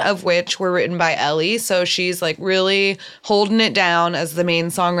 10 of which were written by Ellie. So she's like really holding it down as the main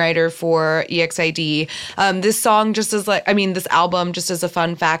songwriter for EXID. This song this album, just as a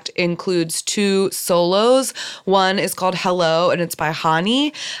fun fact, includes 2 solos. One is called Hello and it's by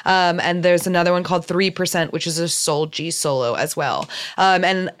Hani. And there's another one called 3%, which is a Solji solo as well.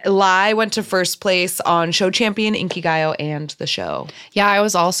 And Lie went to first place on Show Champion, Inkigayo, and The Show. Yeah, I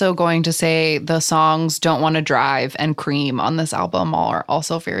was also going to say the songs Don't Want to Drive and Cream on this album are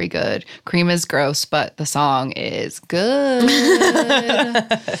also very good. Cream is gross, but the song is good.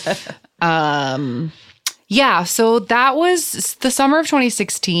 Yeah, so that was the summer of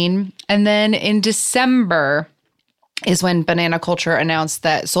 2016. And then in December is when Banana Culture announced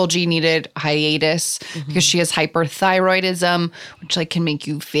that Solji needed hiatus because she has hyperthyroidism, which like can make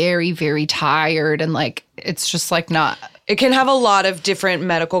you very, very tired. And like, it's just like not... It can have a lot of different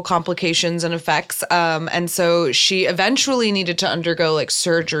medical complications and effects. And so she eventually needed to undergo like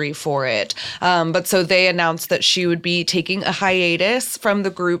surgery for it. But so they announced that she would be taking a hiatus from the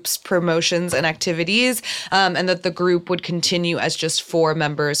group's promotions and activities, and that the group would continue as just 4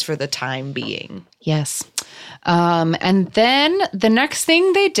 members for the time being. Yes. And then the next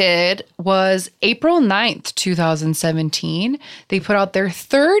thing they did was April 9th, 2017. They put out their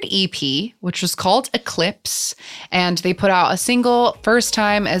 3rd EP, which was called Eclipse. And they put out a single first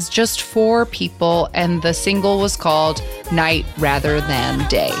time as just 4 people. And the single was called Night Rather Than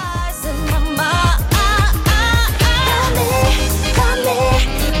Day.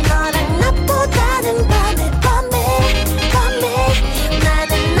 너랑 나보다는 밤에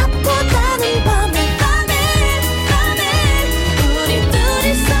나는 나보다는 밤에 우리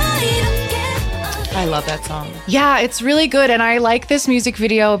둘이서 이렇게 I love that song. Yeah, it's really good. And I like this music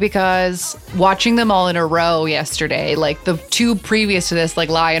video because watching them all in a row yesterday, like the 2 previous to this, like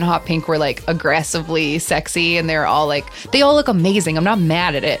Lie and Hot Pink, were like aggressively sexy and they're all like, they all look amazing. I'm not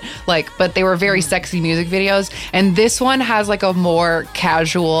mad at it. Like, but they were very sexy music videos. And this one has like a more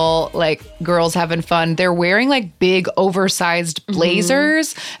casual, like girls having fun. They're wearing like big oversized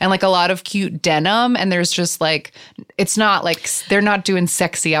blazers and like a lot of cute denim. And there's just like, it's not like, they're not doing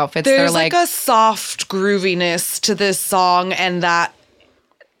sexy outfits. There's they're like a soft grooviness to this song, and that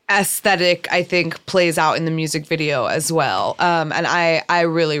aesthetic, I think, plays out in the music video as well. And I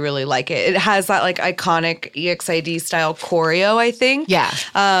really, really like it. It has that like iconic EXID style choreo, I think. Yeah.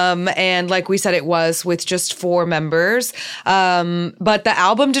 And like we said, it was with just 4 members. But the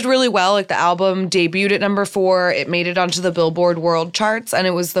album did really well. Like the album debuted at number 4. It made it onto the Billboard World Charts, and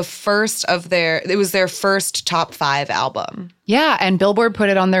it was their first top 5 album. Yeah, and Billboard put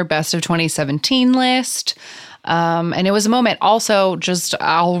it on their Best of 2017 list. And it was a moment. Also, just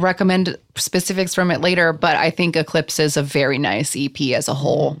I'll recommend specifics from it later, but I think Eclipse is a very nice EP as a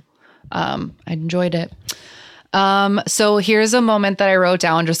whole. I enjoyed it. So here's a moment that I wrote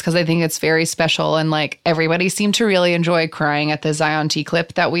down just because I think it's very special. And like everybody seemed to really enjoy crying at the Zion T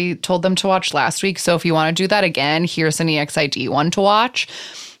clip that we told them to watch last week. So if you want to do that again, here's an EXID one to watch.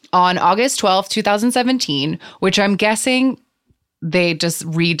 On August 12th, 2017, which I'm guessing they just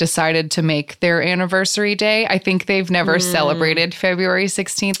decided to make their anniversary day. I think they've never celebrated February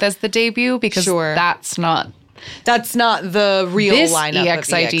 16th as the debut because Sure. that's not the real this lineup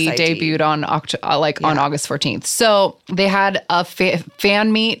EXID of EXID. debuted on on August 14th. So they had a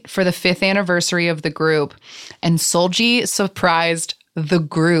fan meet for the 5th anniversary of the group, and Solji surprised the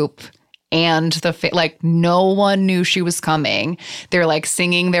group and like no one knew she was coming. They're like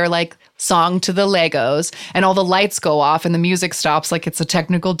singing their like song to the Legos, and all the lights go off and the music stops like it's a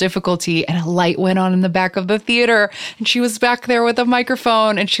technical difficulty, and a light went on in the back of the theater, and she was back there with a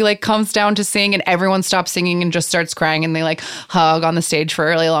microphone, and she like comes down to sing, and everyone stops singing and just starts crying, and they like hug on the stage for a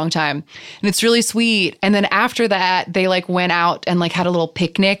really long time, and it's really sweet. And then after that they like went out and like had a little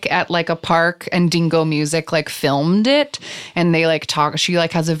picnic at like a park, and Dingo Music like filmed it, and they like talk. She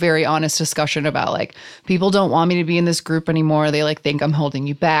like has a very honest discussion about like, people don't want me to be in this group anymore, they like think I'm holding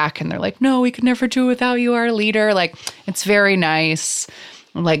you back, and they're like, no, we could never do it without you, our leader. Like, it's very nice,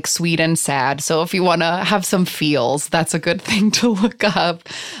 like sweet and sad. So if you want to have some feels, that's a good thing to look up.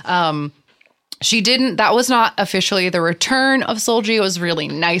 That was not officially the return of Solji. It was really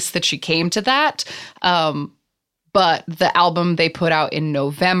nice that she came to that. But the album they put out in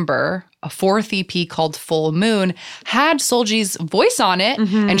November, a 4th EP called Full Moon, had Solji's voice on it,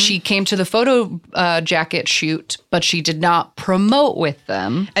 and she came to the photo jacket shoot, but she did not promote with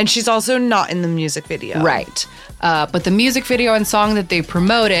them. And she's also not in the music video. Right. But the music video and song that they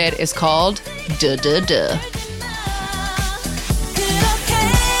promoted is called Duh Duh Duh. 그렇게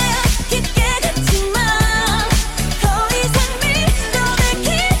깊게 듣지마 더 이상 믿음에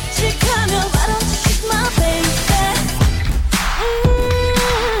깊직하며 Why don't you shoot my baby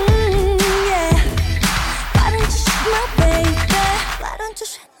yeah Why don't you shoot my baby Why don't you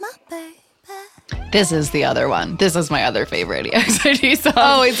shoot my baby This is the other one. This is my other favorite EXID song.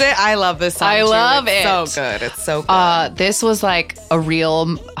 Oh, is it? I love this song. I too. love It's it. so good. It's so good. This was like a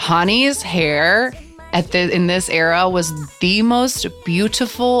real Hani's hair in this era was the most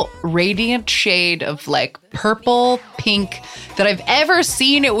beautiful, radiant shade of like purple, pink that I've ever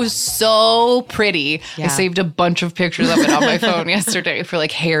seen. It was so pretty. Yeah. I saved a bunch of pictures of it on my phone yesterday for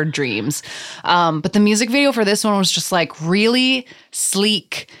like hair dreams. But the music video for this one was just like really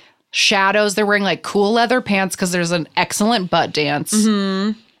sleek shadows. They're wearing like cool leather pants because there's an excellent butt dance.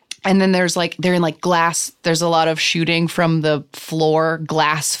 And then there's like, they're in like glass. There's a lot of shooting from the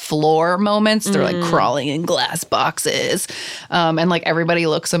glass floor moments. They're like crawling in glass boxes. And like everybody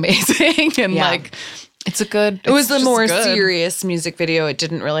looks amazing. And Yeah. like, it was the just more good. serious music video. It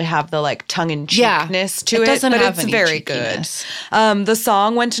didn't really have the like tongue-in-cheekness to it it, doesn't but have it's any very good. cheekiness. The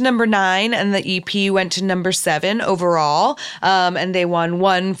song went to number 9 and the EP went to number 7 overall. And they won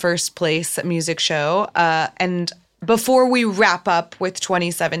 1 first place music show. And before we wrap up with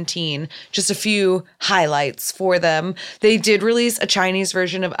 2017, just a few highlights for them. They did release a Chinese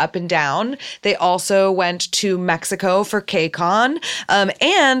version of Up and Down. They also went to Mexico for KCON.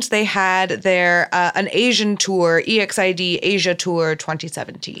 And they had their an Asian tour, EXID Asia Tour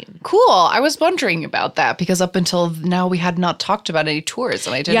 2017. Cool. I was wondering about that because up until now we had not talked about any tours,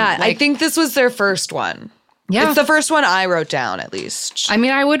 and I didn't. Yeah, I think this was their first one. Yeah. It's the first one I wrote down, at least. I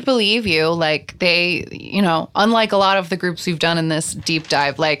mean, I would believe you. Like they, unlike a lot of the groups we've done in this deep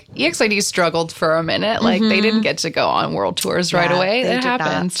dive, like EXID struggled for a minute. Like they didn't get to go on world tours right Yeah, away. they It did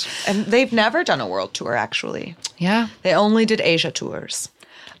happens. not. And they've never done a world tour, actually. Yeah. They only did Asia tours.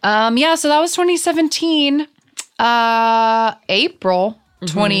 Yeah. So that was 2017. April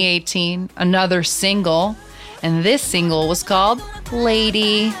 2018, another single. And this single was called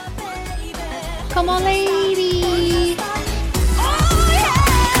Lady. Come on, lady.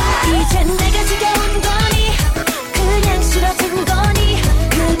 이젠 내가 지겨운 거니 그냥 싫어진 거니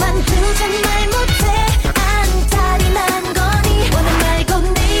그만두자 말 못해 안달이 난 거니 원한 말고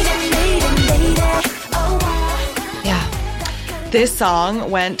내일은 Yeah. This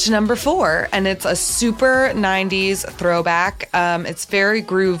song went to number 4, and it's a super 90s throwback. It's very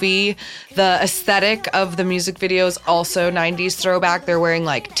groovy. The aesthetic of the music video is also 90s throwback. They're wearing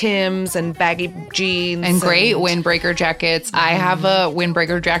like Timbs and baggy jeans. And great windbreaker jackets. I have a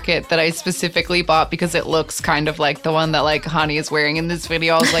windbreaker jacket that I specifically bought because it looks kind of like the one that like Hani is wearing in this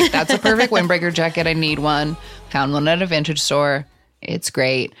video. I was like, that's a perfect windbreaker jacket. I need one. Found one at a vintage store. It's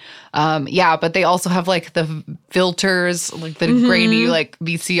great. Yeah, but they also have like the filters, like the grainy like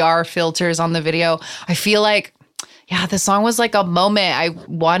VCR filters on the video. I feel like, yeah, the song was like a moment. I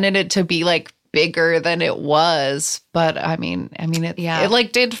wanted it to be like bigger than it was. But I mean, Yeah. it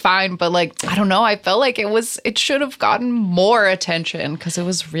like did fine, but like, I don't know. I felt like it should have gotten more attention because it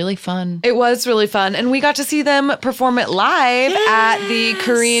was really fun. It was really fun. And we got to see them perform it live at the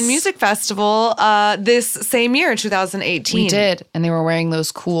Korean Music Festival this same year, 2018. We did. And they were wearing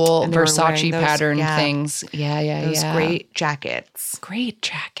those cool And they were wearing Versace those- pattern yeah. things. Yeah. Those great jackets. Great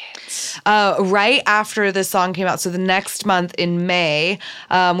jackets. Right after this song came out, so the next month in May,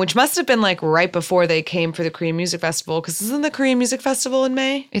 which must have been like right before they came for the Korean Music Festival, because isn't the Korean Music Festival in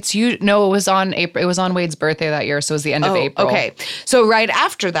May? No, it was on April. It was on Wade's birthday that year, so it was the end of April. Okay. So right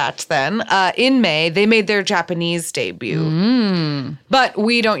after that then, in May, they made their Japanese debut. But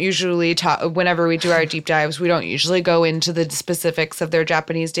we don't usually talk, whenever we do our deep dives, we don't usually go into the specifics of their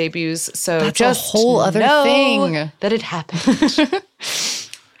Japanese debuts. So That's a just whole other know thing. that it happened.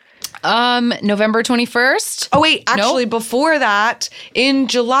 November 21st. Oh, wait, actually, before that, in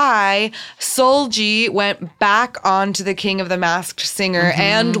July, Solji went back onto The King of the Masked Singer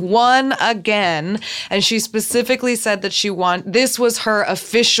and won again. And she specifically said that this was her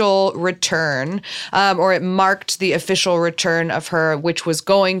official return, or it marked the official return of her, which was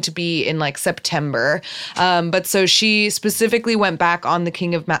going to be in like September. But so she specifically went back on The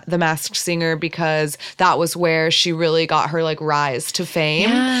King of the Masked Singer because that was where she really got her like rise to fame.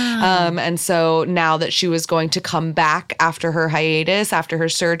 And so now that she was going to come back after her hiatus, after her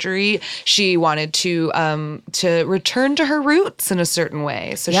surgery, she wanted to return to her roots in a certain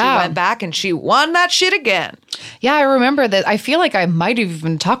way. So she went back and she won that shit again. Yeah, I remember that. I feel like I might have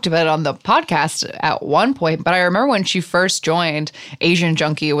even talked about it on the podcast at one point, but I remember when she first joined, Asian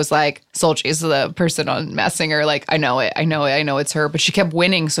Junkie was like, Solji is the person on Masked Singer. Like, I know it's her. But she kept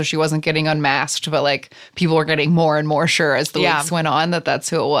winning, so she wasn't getting unmasked. But like, people were getting more and more sure as the weeks went on that that's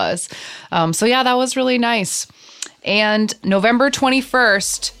who it was. So yeah, that was really nice. And November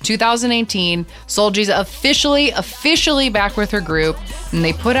 21st, 2018, Solji's officially back with her group, and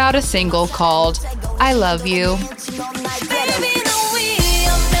they put out a single called I Love You. Baby, 너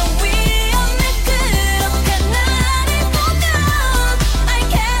위험해 그렇게 나를 보면 I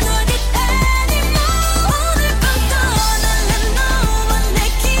can't hold it anymore 오늘 밤 떠날래 너와 내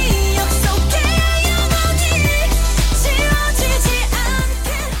기억 속에 영원히 지워지지 않게.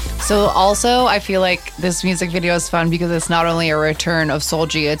 So also, I feel like this music video is fun because it's not only a return of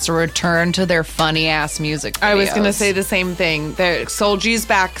Solji, it's a return to their funny ass music videos. I was going to say the same thing. Solji's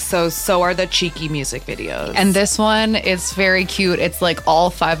back, so are the cheeky music videos. And this one is very cute. It's like all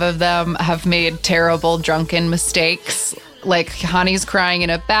 5 of them have made terrible drunken mistakes. Like Hani's crying in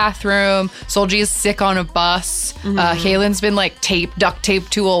a bathroom. Solji's sick on a bus. Halen's been like duct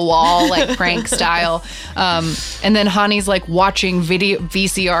taped to a wall, like prank style. And then Hani's like watching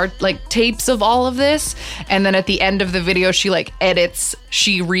VCR like tapes of all of this. And then at the end of the video, she re-edits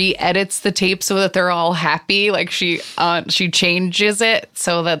the tape so that they're all happy. Like she changes it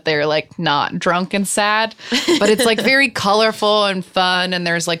so that they're like not drunk and sad. But it's like very colorful and fun. And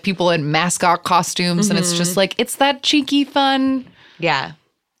there's like people in mascot costumes. And it's just like, it's that cheeky, fun yeah.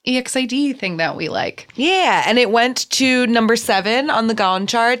 EXID thing that we like. Yeah, and it went to number 7 on the Gaon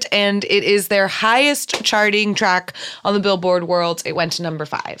chart, and it is their highest charting track on the Billboard World. It went to number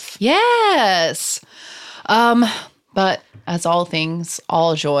 5. Yes. But as all things,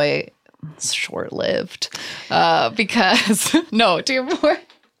 all joy, it's short-lived. Because no, do you have more?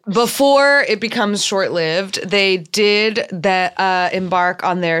 Before it becomes short-lived, they did embark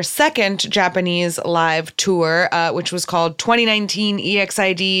on their second Japanese live tour, which was called 2019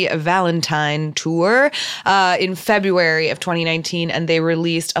 EXID Valentine Tour in February of 2019, and they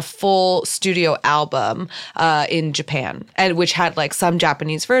released a full studio album in Japan, and which had like some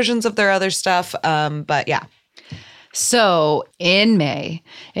Japanese versions of their other stuff. But yeah. So, in May,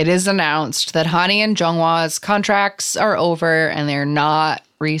 it is announced that Hani and Jeonghwa's contracts are over and they're not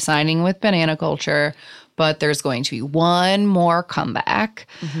re-signing with Banana Culture, but there's going to be one more comeback.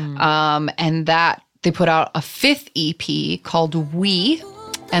 And that they put out a 5th EP called We,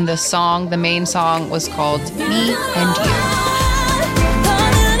 and the main song was called Me and You.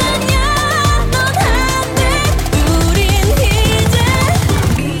 더는 아냐 넌 안 돼 우린 이제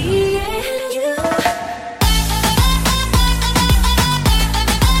me and you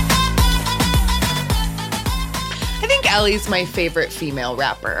I think Ellie's my favorite female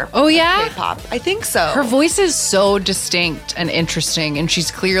rapper. Oh, yeah? K-pop. I think so. Her voice is so distinct and interesting, and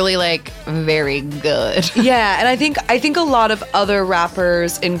she's clearly like very good. Yeah, and I think a lot of other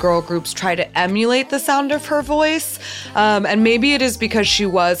rappers in girl groups try to emulate the sound of her voice, and maybe it is because she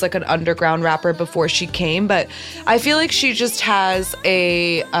was like an underground rapper before she came. But I feel like she just has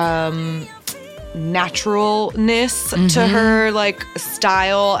naturalness to her like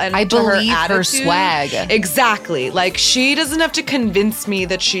style and I to her believe her attitude. swag. Exactly. Like she doesn't have to convince me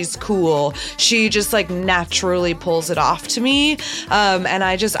that she's cool. She just like naturally pulls it off to me. And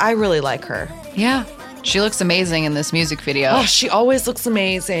I really like her. Yeah. She looks amazing in this music video. Oh, she always looks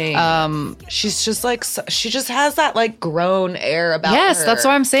amazing. She's just like she just has that like grown air about her. Yes, that's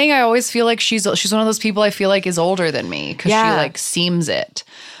why I'm saying I always feel like she's one of those people I feel like is older than me because Yeah. she like seems it.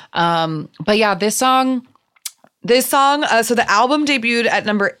 But yeah, this song, so the album debuted at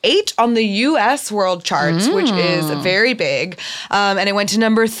number 8 on the US world charts, which is very big. And it went to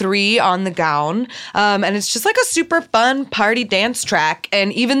number 3 on the Gaon. And it's just like a super fun party dance track.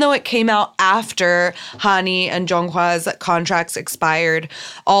 And even though it came out after Hani and Jonghwa's contracts expired,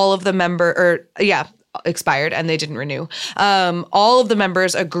 expired and they didn't renew. All of the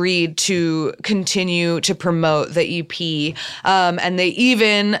members agreed to continue to promote the EP. And they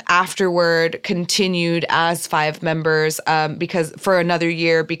even afterward continued as 5 members because for another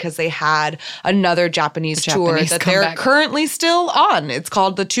year because they had another Japanese tour Japanese that they're comeback. currently still on. It's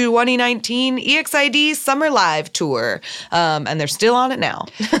called the 2019 EXID Summer Live Tour. And they're still on it now.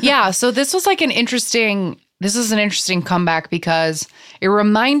 yeah. So this was like an interesting comeback because it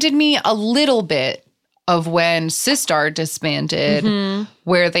reminded me a little bit of when Sistar disbanded,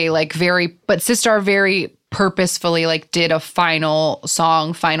 where they Sistar very purposefully like did a final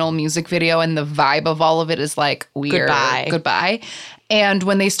music video, and the vibe of all of it is like weird. Goodbye. And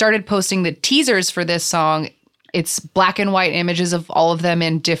when they started posting the teasers for this song, it's black and white images of all of them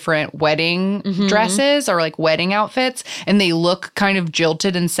in different wedding dresses or like wedding outfits, and they look kind of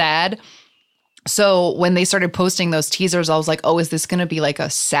jilted and sad. So when they started posting those teasers, I was like, oh, is this going to be like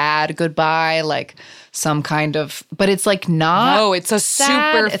a sad goodbye? Like some kind of, but it's like not. No, it's a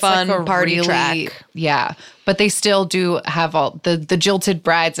sad. super It's fun like a party track. Yeah. But they still do have all the jilted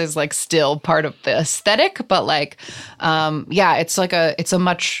brides is like still part of the aesthetic. But like, it's a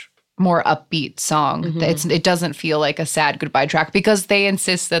much more upbeat song. It doesn't feel like a sad goodbye track because they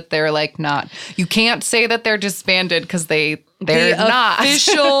insist that they're like not. You can't say that they're disbanded because they're not.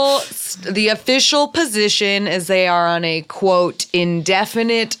 The official position is they are on a quote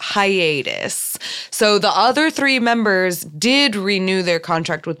indefinite hiatus. So the other 3 members did renew their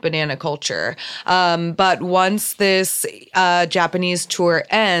contract with Banana Culture. But once this Japanese tour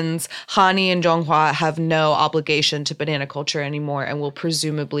ends, Hani and Jonghwa have no obligation to Banana Culture anymore and will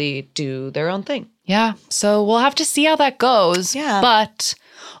presumably do their own thing. Yeah. So we'll have to see how that goes. Yeah. But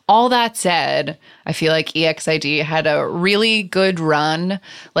all that said, I feel like EXID had a really good run,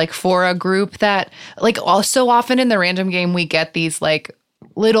 like for a group that, like, so often in the random game, we get these like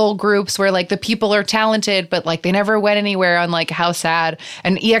little groups where like the people are talented, but like they never went anywhere on like how sad.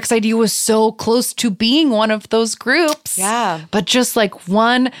 And EXID was so close to being one of those groups. Yeah. But just like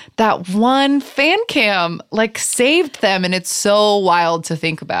that one fan cam like saved them. And it's so wild to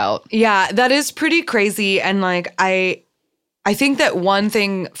think about. Yeah, that is pretty crazy. And like, I think that one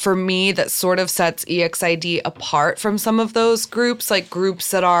thing for me that sort of sets EXID apart from some of those groups, like groups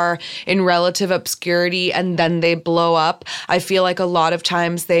that are in relative obscurity and then they blow up, I feel like a lot of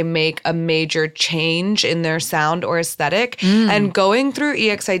times they make a major change in their sound or aesthetic. And going through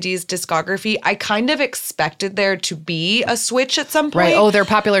EXID's discography, I kind of expected there to be a switch at some point. Right. Oh, they're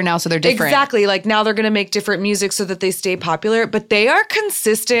popular now, so they're different. Exactly. Like now they're going to make different music so that they stay popular, but they are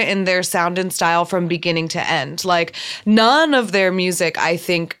consistent in their sound and style from beginning to end. Like none of their music, I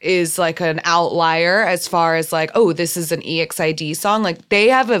think, is like an outlier as far as like, oh, this is an EXID song. Like they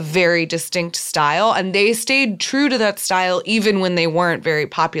have a very distinct style and they stayed true to that style even when they weren't very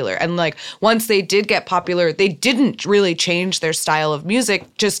popular. And like once they did get popular, they didn't really change their style of music.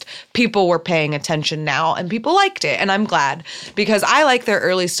 Just people were paying attention now and people liked it. And I'm glad because I like their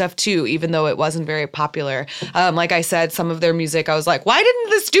early stuff too, even though it wasn't very popular. Like I said, some of their music, I was like, why didn't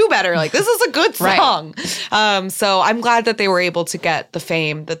this do better? Like this is a good song. So I'm glad that they were able to get the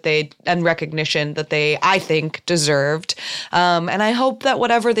fame that and recognition that they, I think, deserved. And I hope that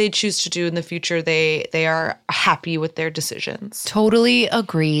whatever they choose to do in the future, they are happy with their decisions. Totally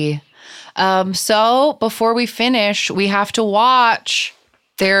agree. So before we finish, we have to watch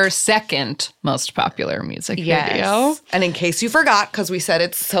their second most popular music video. And in case you forgot, because we said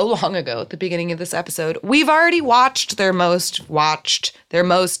it so long ago at the beginning of this episode, we've already watched their most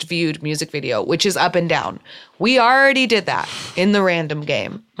viewed music video, which is Up and Down. We already did that in the random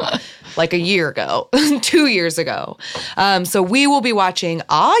game like a year ago, 2 years ago. So we will be watching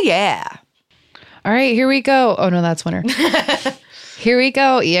Aw Yeah. All right, here we go. Oh, no, that's Winner. Here we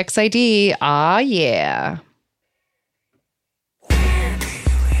go. EXID. Aw Yeah.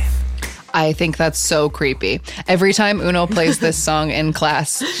 I think that's so creepy. Every time Uno plays this song in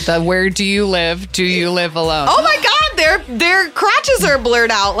class, the "Where do you live? Do you live alone?" Oh my God, their crotches are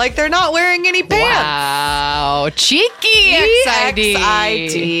blurred out, like they're not wearing any pants. Wow, cheeky XID.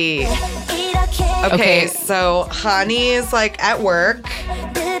 EXID. Okay, so Hani is like at work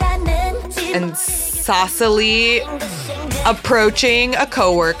and saucily approaching a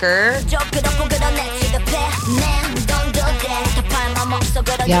coworker.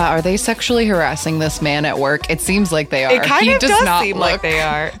 Yeah, are they sexually harassing this man at work? It seems like they are. It kind He of does does not seem look. like they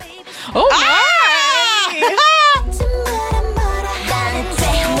are. Oh Ah!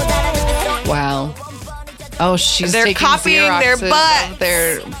 wow. Oh, she's They're taking copying their Xeroxes butts. of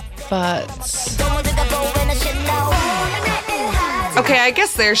their butts. Okay, I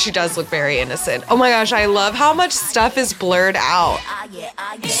guess there she does look very innocent. Oh my gosh, I love how much stuff is blurred out.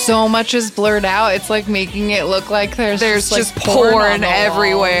 So much is blurred out. It's like making it look like there's There's just, just like, porn on porn the walls.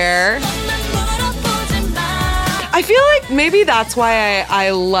 everywhere. I feel like maybe that's why I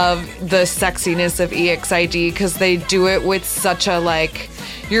love the sexiness of EXID, because they do it with such a like,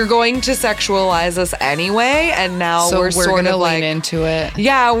 you're going to sexualize us anyway, and now So we're sort gonna of lean like, into it.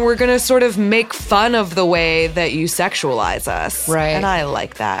 yeah, we're gonna sort of make fun of the way that you sexualize us. Right. And I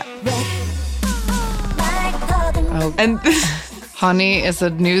like that. Oh, And Honey is a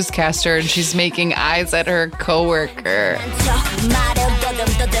newscaster and she's making eyes at her coworker.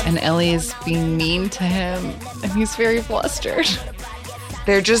 And Ellie is being mean to him and he's very flustered.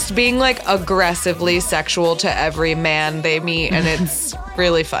 they're just being like aggressively sexual to every man they meet, and it's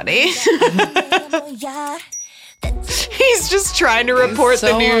really funny. He's just trying to report so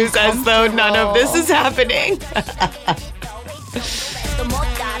the news as though none of this is happening.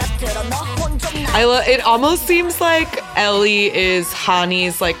 It almost seems like Ellie is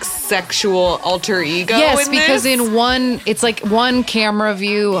Hani's like sexual alter ego. Yes, in because this. in one, it's like one camera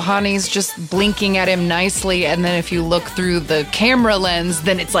view, Honey's just blinking at him nicely, and then if you look through the camera lens,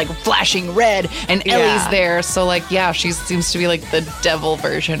 then it's like flashing red, and Yeah. Ellie's there. So like, yeah, she seems to be like the devil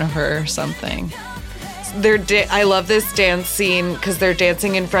version of her or something. I love this dance scene because they're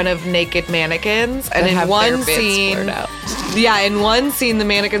dancing in front of naked mannequins, and That in have one their bits scene, blurred out. yeah, in one scene the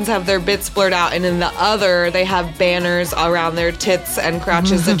mannequins have their bits blurred out, and in the other they have banners around their tits and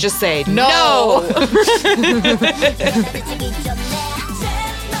crotches that just say no.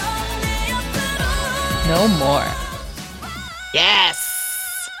 No more. Yes.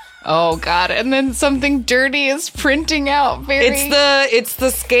 Oh God! And then something dirty is printing out. It's the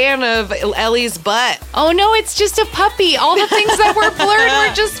scan of Ellie's butt. Oh no, it's just a puppy. All the things that were blurred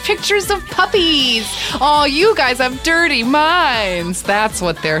were just pictures of puppies. Oh, you guys have dirty minds. That's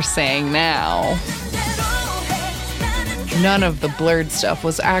what they're saying now. None of the blurred stuff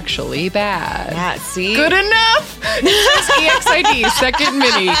was actually bad. Yeah, see? Good enough. It's EXID second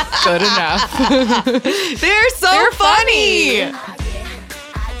mini. Good enough. They're so They're funny.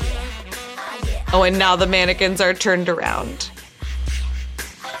 Oh, and now the mannequins are turned around.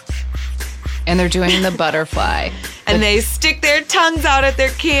 And they're doing the butterfly. And they stick their tongues out at their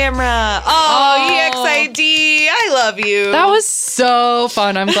camera. Oh, EXID, I love you. That was so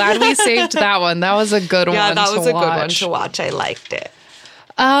fun. I'm glad we saved that one. That was a good one. yeah, that was a good one watch. to watch. I liked it.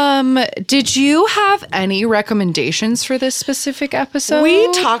 Did you have any recommendations for this specific episode?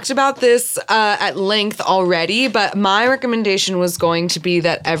 We talked about this at length already, but my recommendation was going to be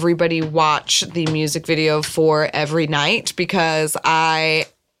that everybody watch the music video for Every Night, because I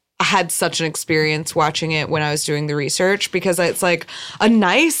had such an experience watching it when I was doing the research, because it's like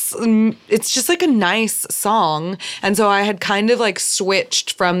it's just like a nice song. And so I had kind of like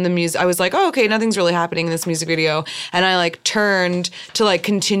switched from the music. I was like, oh, okay, nothing's really happening in this music video. And I like turned to like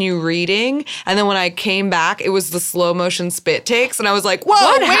continue reading. And then when I came back, it was the slow motion spit takes. And I was like,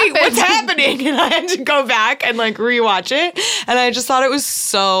 whoa, wait, what's happening? And I had to go back and like rewatch it. And I just thought it was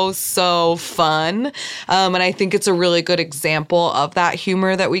so, so fun. And I think it's a really good example of that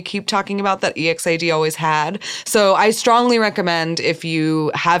humor that we keep talking about that EXID always had. So I strongly recommend, if you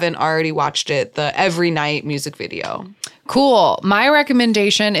haven't already watched it, the Every Night music video. Cool. My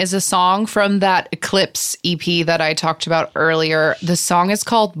recommendation is a song from that Eclipse EP that I talked about earlier. The song is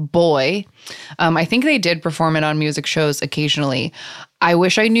called Boy. I think they did perform it on music shows occasionally. I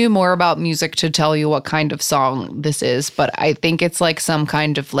wish I knew more about music to tell you what kind of song this is, but I think it's like some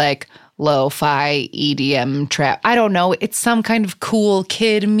kind of like lo-fi EDM trap. I don't know. It's some kind of cool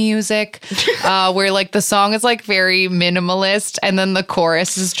kid music where like the song is like very minimalist, and then the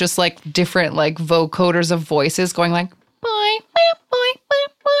chorus is just like different like vocoders of voices going like boy, boy, boy,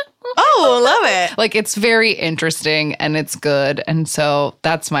 boy, boy. Oh, love it. Like, it's very interesting and it's good. And so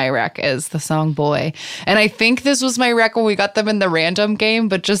that's my rec, is the song Boy. And I think this was my rec when we got them in the random game.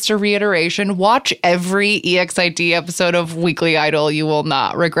 But just a reiteration, watch every EXID episode of Weekly Idol. You will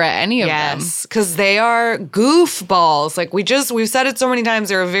not regret any of them. Yes, because they are goofballs. Like we've said it so many times.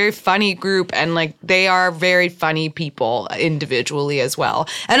 They're a very funny group, and like they are very funny people individually as well,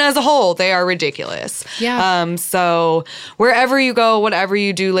 and as a whole, they are ridiculous. Yeah. So wherever you go, whatever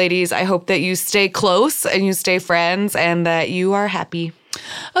you do, ladies, I hope that you stay close and you stay friends, and that you are happy.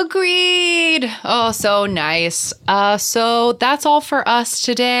 Agreed. Oh, so nice. So that's all for us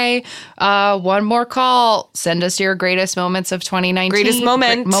today. One more call. Send us your greatest moments of 2019. Greatest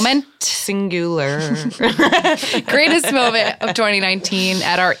moment. Moment. Singular. Greatest moment of 2019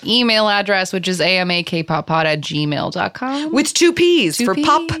 at our email address, which is amakpoppod@gmail.com. With 2 P's for P's.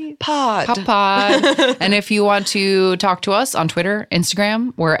 Pop Pod. Pop Pod. And if you want to talk to us on Twitter,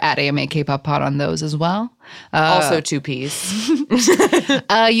 Instagram, we're at amakpoppod on those as well. Also 2 P's.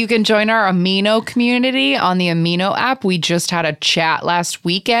 You can join our Amino community on the Amino app. We just had a chat last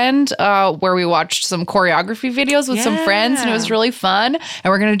weekend where we watched some choreography videos with some friends, and it was really fun.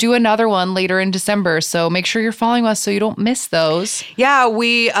 And we're going to do another one later in December. So make sure you're following us so you don't miss those. Yeah,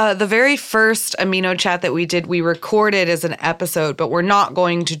 we the very first Amino chat that we did, we recorded as an episode, but we're not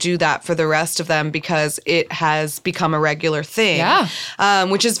going to do that for the rest of them because it has become a regular thing. Yeah.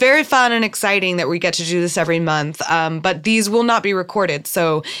 Which is very fun and exciting that we get to do this every month. But these will not be recorded.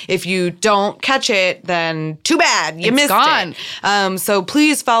 So if you don't catch it, then too bad. You missed gone. it. So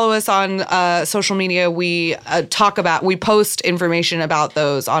please follow us on social media. We we post information about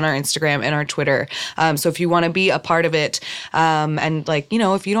those on our Instagram and our Twitter. So if you want to be a part of it, and like,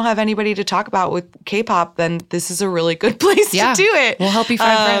 if you don't have anybody to talk about with K-pop, then this is a really good place to do it. We'll help you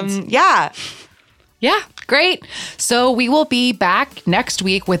find friends. Yeah. Yeah, great. So we will be back next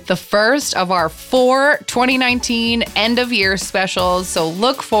week with the first of our 4 2019 end of year specials. So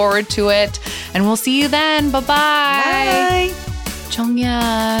look forward to it, and we'll see you then. Bye-bye. Bye.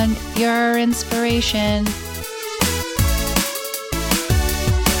 Jonghyun, your inspiration.